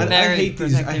problem. I Very hate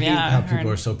these. I protective, hate yeah, how I people heard.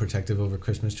 are so protective over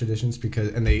Christmas traditions because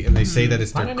and they say that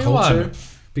it's Find their a new culture one.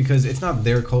 because it's not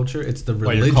their culture. It's the But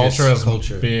religious your culture is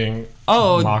culture. being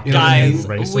Oh, mocked guys,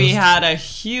 and racist. we had a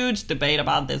huge debate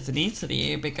about this in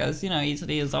Italy because, you know,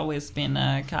 Italy has always been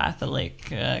a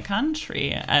Catholic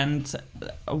country. And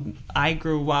I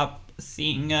grew up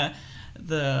seeing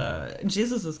the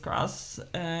Jesus' cross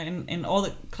in all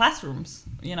the classrooms,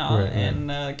 you know, Right,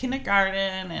 right. in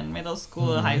kindergarten and middle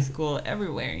school, high school,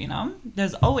 everywhere, you know.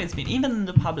 There's always been, even in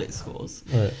the public schools.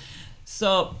 Right.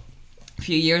 So a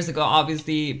few years ago,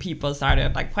 obviously, people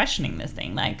started like questioning this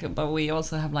thing. Like, but we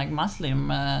also have like Muslim.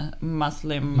 Yeah,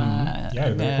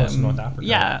 very close to North Africa.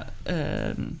 Yeah,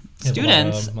 a lot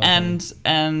students of Muslims.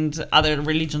 and other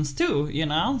religions too. You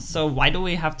know, so why do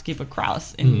we have to keep a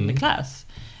cross in the class,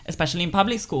 especially in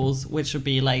public schools, which should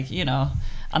be like, you know,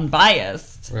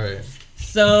 unbiased. Right.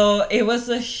 So it was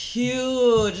a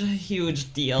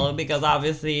huge deal because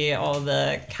obviously all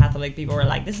the Catholic people were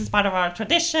like, this is part of our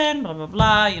tradition, blah, blah,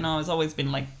 blah. You know, it's always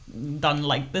been like done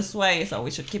like this way, so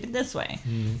we should keep it this way.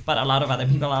 But a lot of other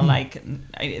people are like,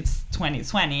 it's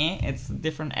 2020, it's a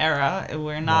different era.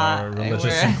 We're not... More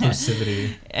religious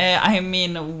inclusivity. I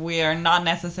mean, we are not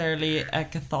necessarily a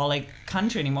Catholic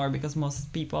country anymore because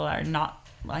most people are not.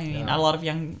 I mean,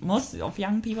 Yeah. most of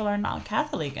young people are not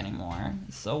Catholic anymore.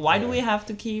 So why do we have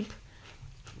to keep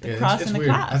the Yeah, cross it's in the weird.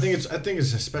 class? I think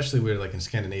it's especially weird like in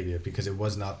Scandinavia because it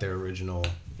was not their original.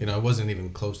 You know, it wasn't even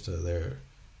close to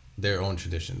their own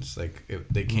traditions. Like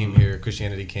they came here,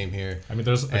 Christianity came here. I mean,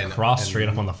 there's a cross straight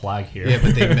up on the flag here. Yeah,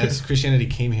 but Christianity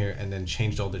came here and then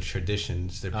changed all their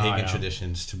traditions, their pagan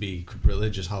traditions, to be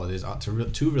religious holidays, to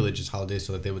religious holidays,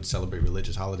 so that they would celebrate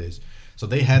religious holidays. So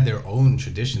they had their own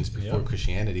traditions before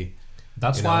Christianity.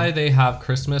 That's why they have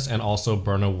Christmas and also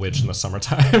burn a witch in the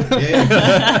summertime.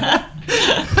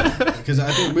 Because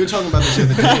I think we were talking about this the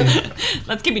other day.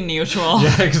 Let's keep it neutral.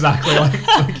 Yeah, exactly. Like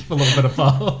keep a little bit of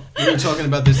both. We were talking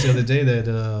about this the other day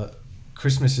that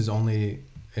Christmas is only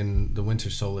in the winter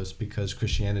solstice because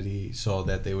Christianity saw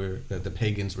that that the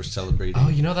pagans were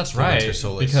celebrating. Oh, that's right. Winter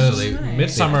solstice. Because so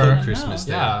midsummer they Christmas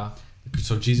there. Yeah.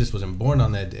 So Jesus wasn't born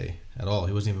on that day at all.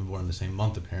 He wasn't even born the same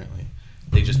month apparently.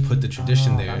 They just put the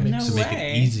tradition there to make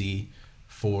it easy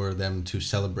for them to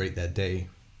celebrate that day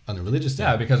on a religious day.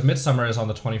 Yeah, because midsummer is on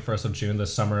the 21st of June, the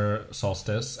summer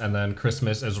solstice, and then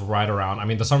Christmas is right around. I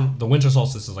mean, the winter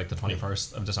solstice is like the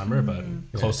 21st of December, but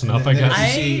close enough, I guess.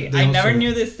 I never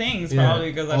knew these things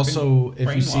probably because I've been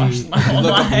if you brainwashed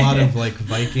look up a lot of like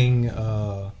Viking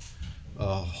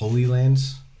holy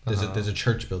lands, there's a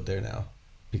church built there now.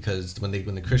 Because when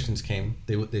the Christians came,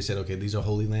 they said, okay, these are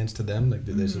holy lands to them. Like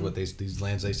this is what these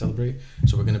lands they celebrate.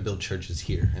 So we're going to build churches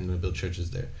here and we'll build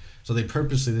churches there. So they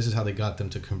purposely, this is how they got them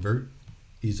to convert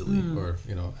easily or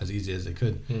as easy as they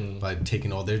could by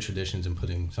taking all their traditions and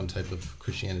putting some type of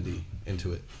Christianity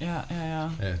into it. Yeah,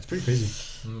 it's pretty crazy.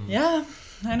 Yeah,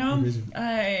 I know.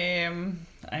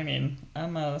 I mean,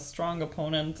 I'm a strong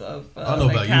opponent of I don't know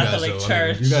the about Catholic you guys, though.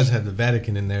 Church. I mean, you guys have the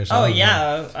Vatican in there. So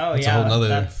that's a whole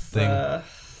nother thing.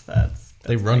 That's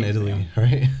they run crazy. Italy,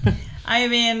 right? I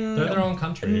mean, they're their own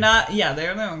country. They're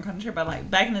their own country, but like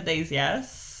back in the days,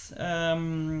 yes.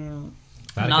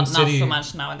 Not so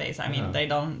much nowadays. I mean, they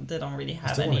don't really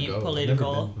have any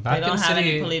political. They don't have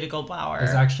any political power.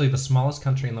 It's actually the smallest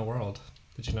country in the world.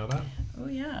 Did you know that? Oh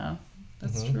yeah.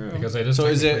 That's true. Because it is. So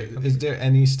is there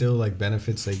any still like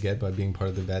benefits they get by being part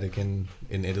of the Vatican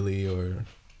in Italy or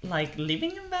like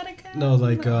living in Vatican? No,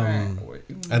 like I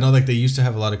know like they used to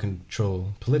have a lot of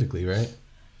control politically, right?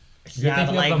 You're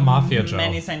thinking of the mafia, Joe.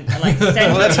 Well,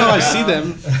 that's how I see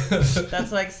them.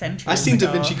 That's like centuries I seen ago.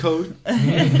 Da Vinci Code.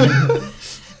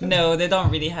 No, they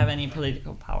don't really have any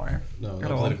political power. No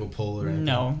political pull or anything.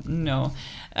 No.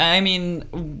 I mean,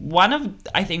 one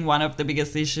of the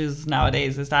biggest issues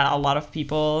nowadays is that a lot of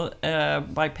people,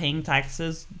 by paying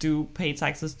taxes, do pay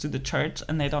taxes to the church,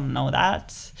 and they don't know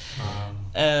that.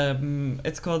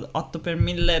 It's called 8 per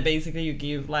mille. Basically, you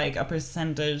give like a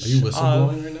percentage. Are you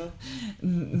whistleblowing right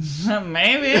now?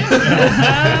 Maybe.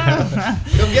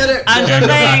 Come get it. I'm just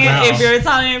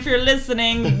saying, if you're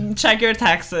listening, check your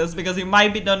taxes because you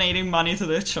might be donating money to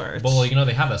the church. Well,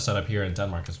 they have that set up here in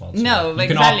Denmark as well. So no, you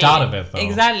can opt out of it though.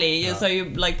 Exactly. So you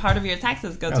like part of your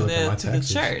taxes go to the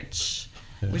church,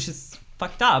 which is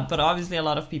fucked up. But obviously, a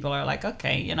lot of people are like,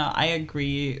 okay, I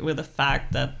agree with the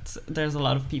fact that there's a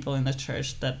lot of people in the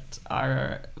church that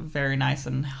are very nice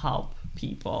and help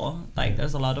people. Like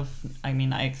there's a lot of, I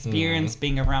experienced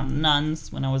being around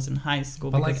nuns when I was in high school.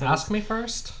 But like, ask me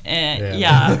first.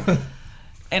 Yeah.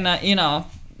 And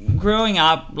growing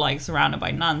up like surrounded by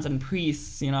nuns and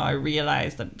priests, I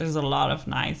realized that there's a lot of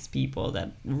nice people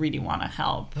that really want to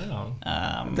help.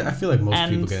 I feel like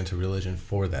most people get into religion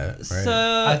for that, right?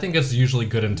 So I think it's usually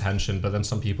good intention, but then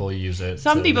some people use it.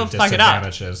 Some people fuck it up,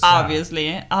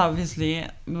 obviously.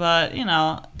 But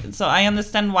so I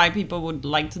understand why people would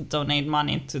like to donate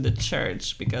money to the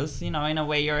church because in a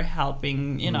way you're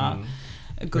helping,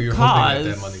 a good you're cause.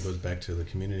 hoping that money goes back to the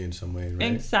community in some way,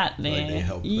 right? Exactly. Like they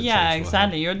help.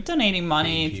 Exactly. You're donating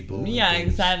money. People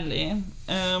Exactly.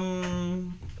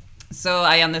 So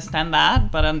I understand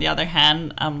that, but on the other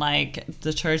hand, I'm like,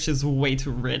 the church is way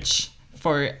too rich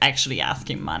for actually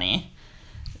asking money.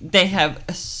 They have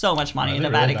so much money in the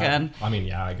Vatican. I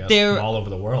guess they're all over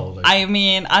the world. I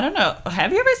don't know.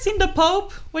 Have you ever seen the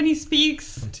Pope when he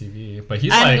speaks on TV? But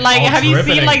he's have you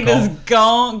seen like this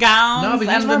gowns? No, but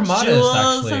he's more modest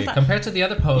actually compared to the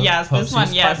other popes. Yes, this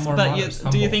one, yes. But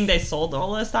do you think they sold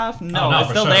all the stuff? No, it's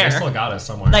still there. They still got it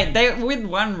somewhere. Like with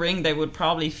one ring, they would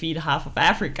probably feed half of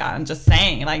Africa. I'm just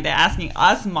saying, like they're asking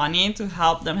us money to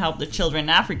help them help the children in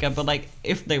Africa. But like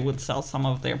if they would sell some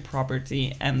of their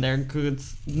property and their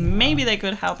goods, maybe they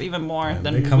could help even more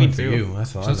than we do. They're coming for you.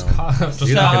 That's all I know.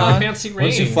 Just a fancy ring.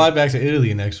 Once you fly back to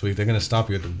Italy next week, they're gonna stop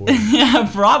you at the border. Yeah,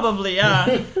 probably.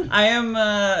 Yeah, I am.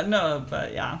 No,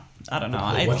 but yeah, I don't know.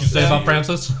 What you say about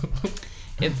Francis?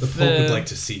 The Pope would like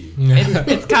to see you.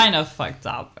 It's kind of fucked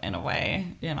up in a way,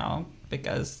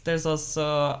 because there's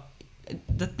also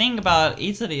the thing about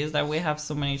Italy is that we have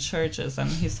so many churches and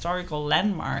historical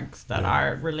landmarks that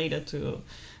are related to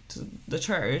to the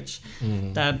church,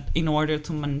 that in order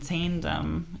to maintain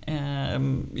them,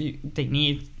 they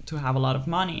need to have a lot of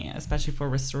money, especially for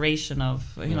restoration of,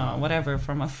 you know, whatever,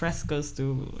 from frescoes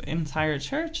to entire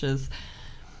churches.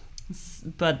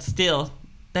 But still,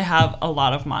 they have a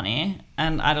lot of money,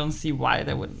 and I don't see why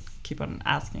they would keep on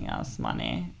asking us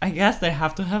money. I guess they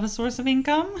have to have a source of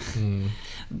income.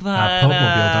 But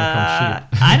Popemobile don't come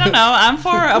cheap. I don't know. I'm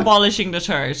for abolishing the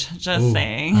church. Just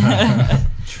saying.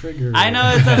 Trigger. I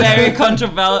know it's a very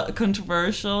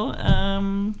controversial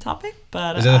topic,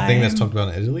 but is that a thing that's talked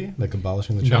about in Italy, like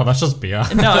abolishing the church? No, that's just Bia.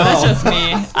 No, that's just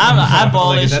me. I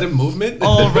abolish like, is that a movement?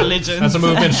 all religions. That's a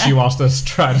movement she wants to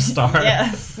try to start.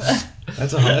 Yes.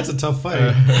 That's a tough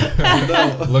fight.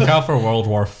 Look out for World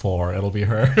War IV. It'll be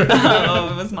her. Oh,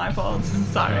 it was my fault.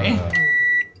 Sorry.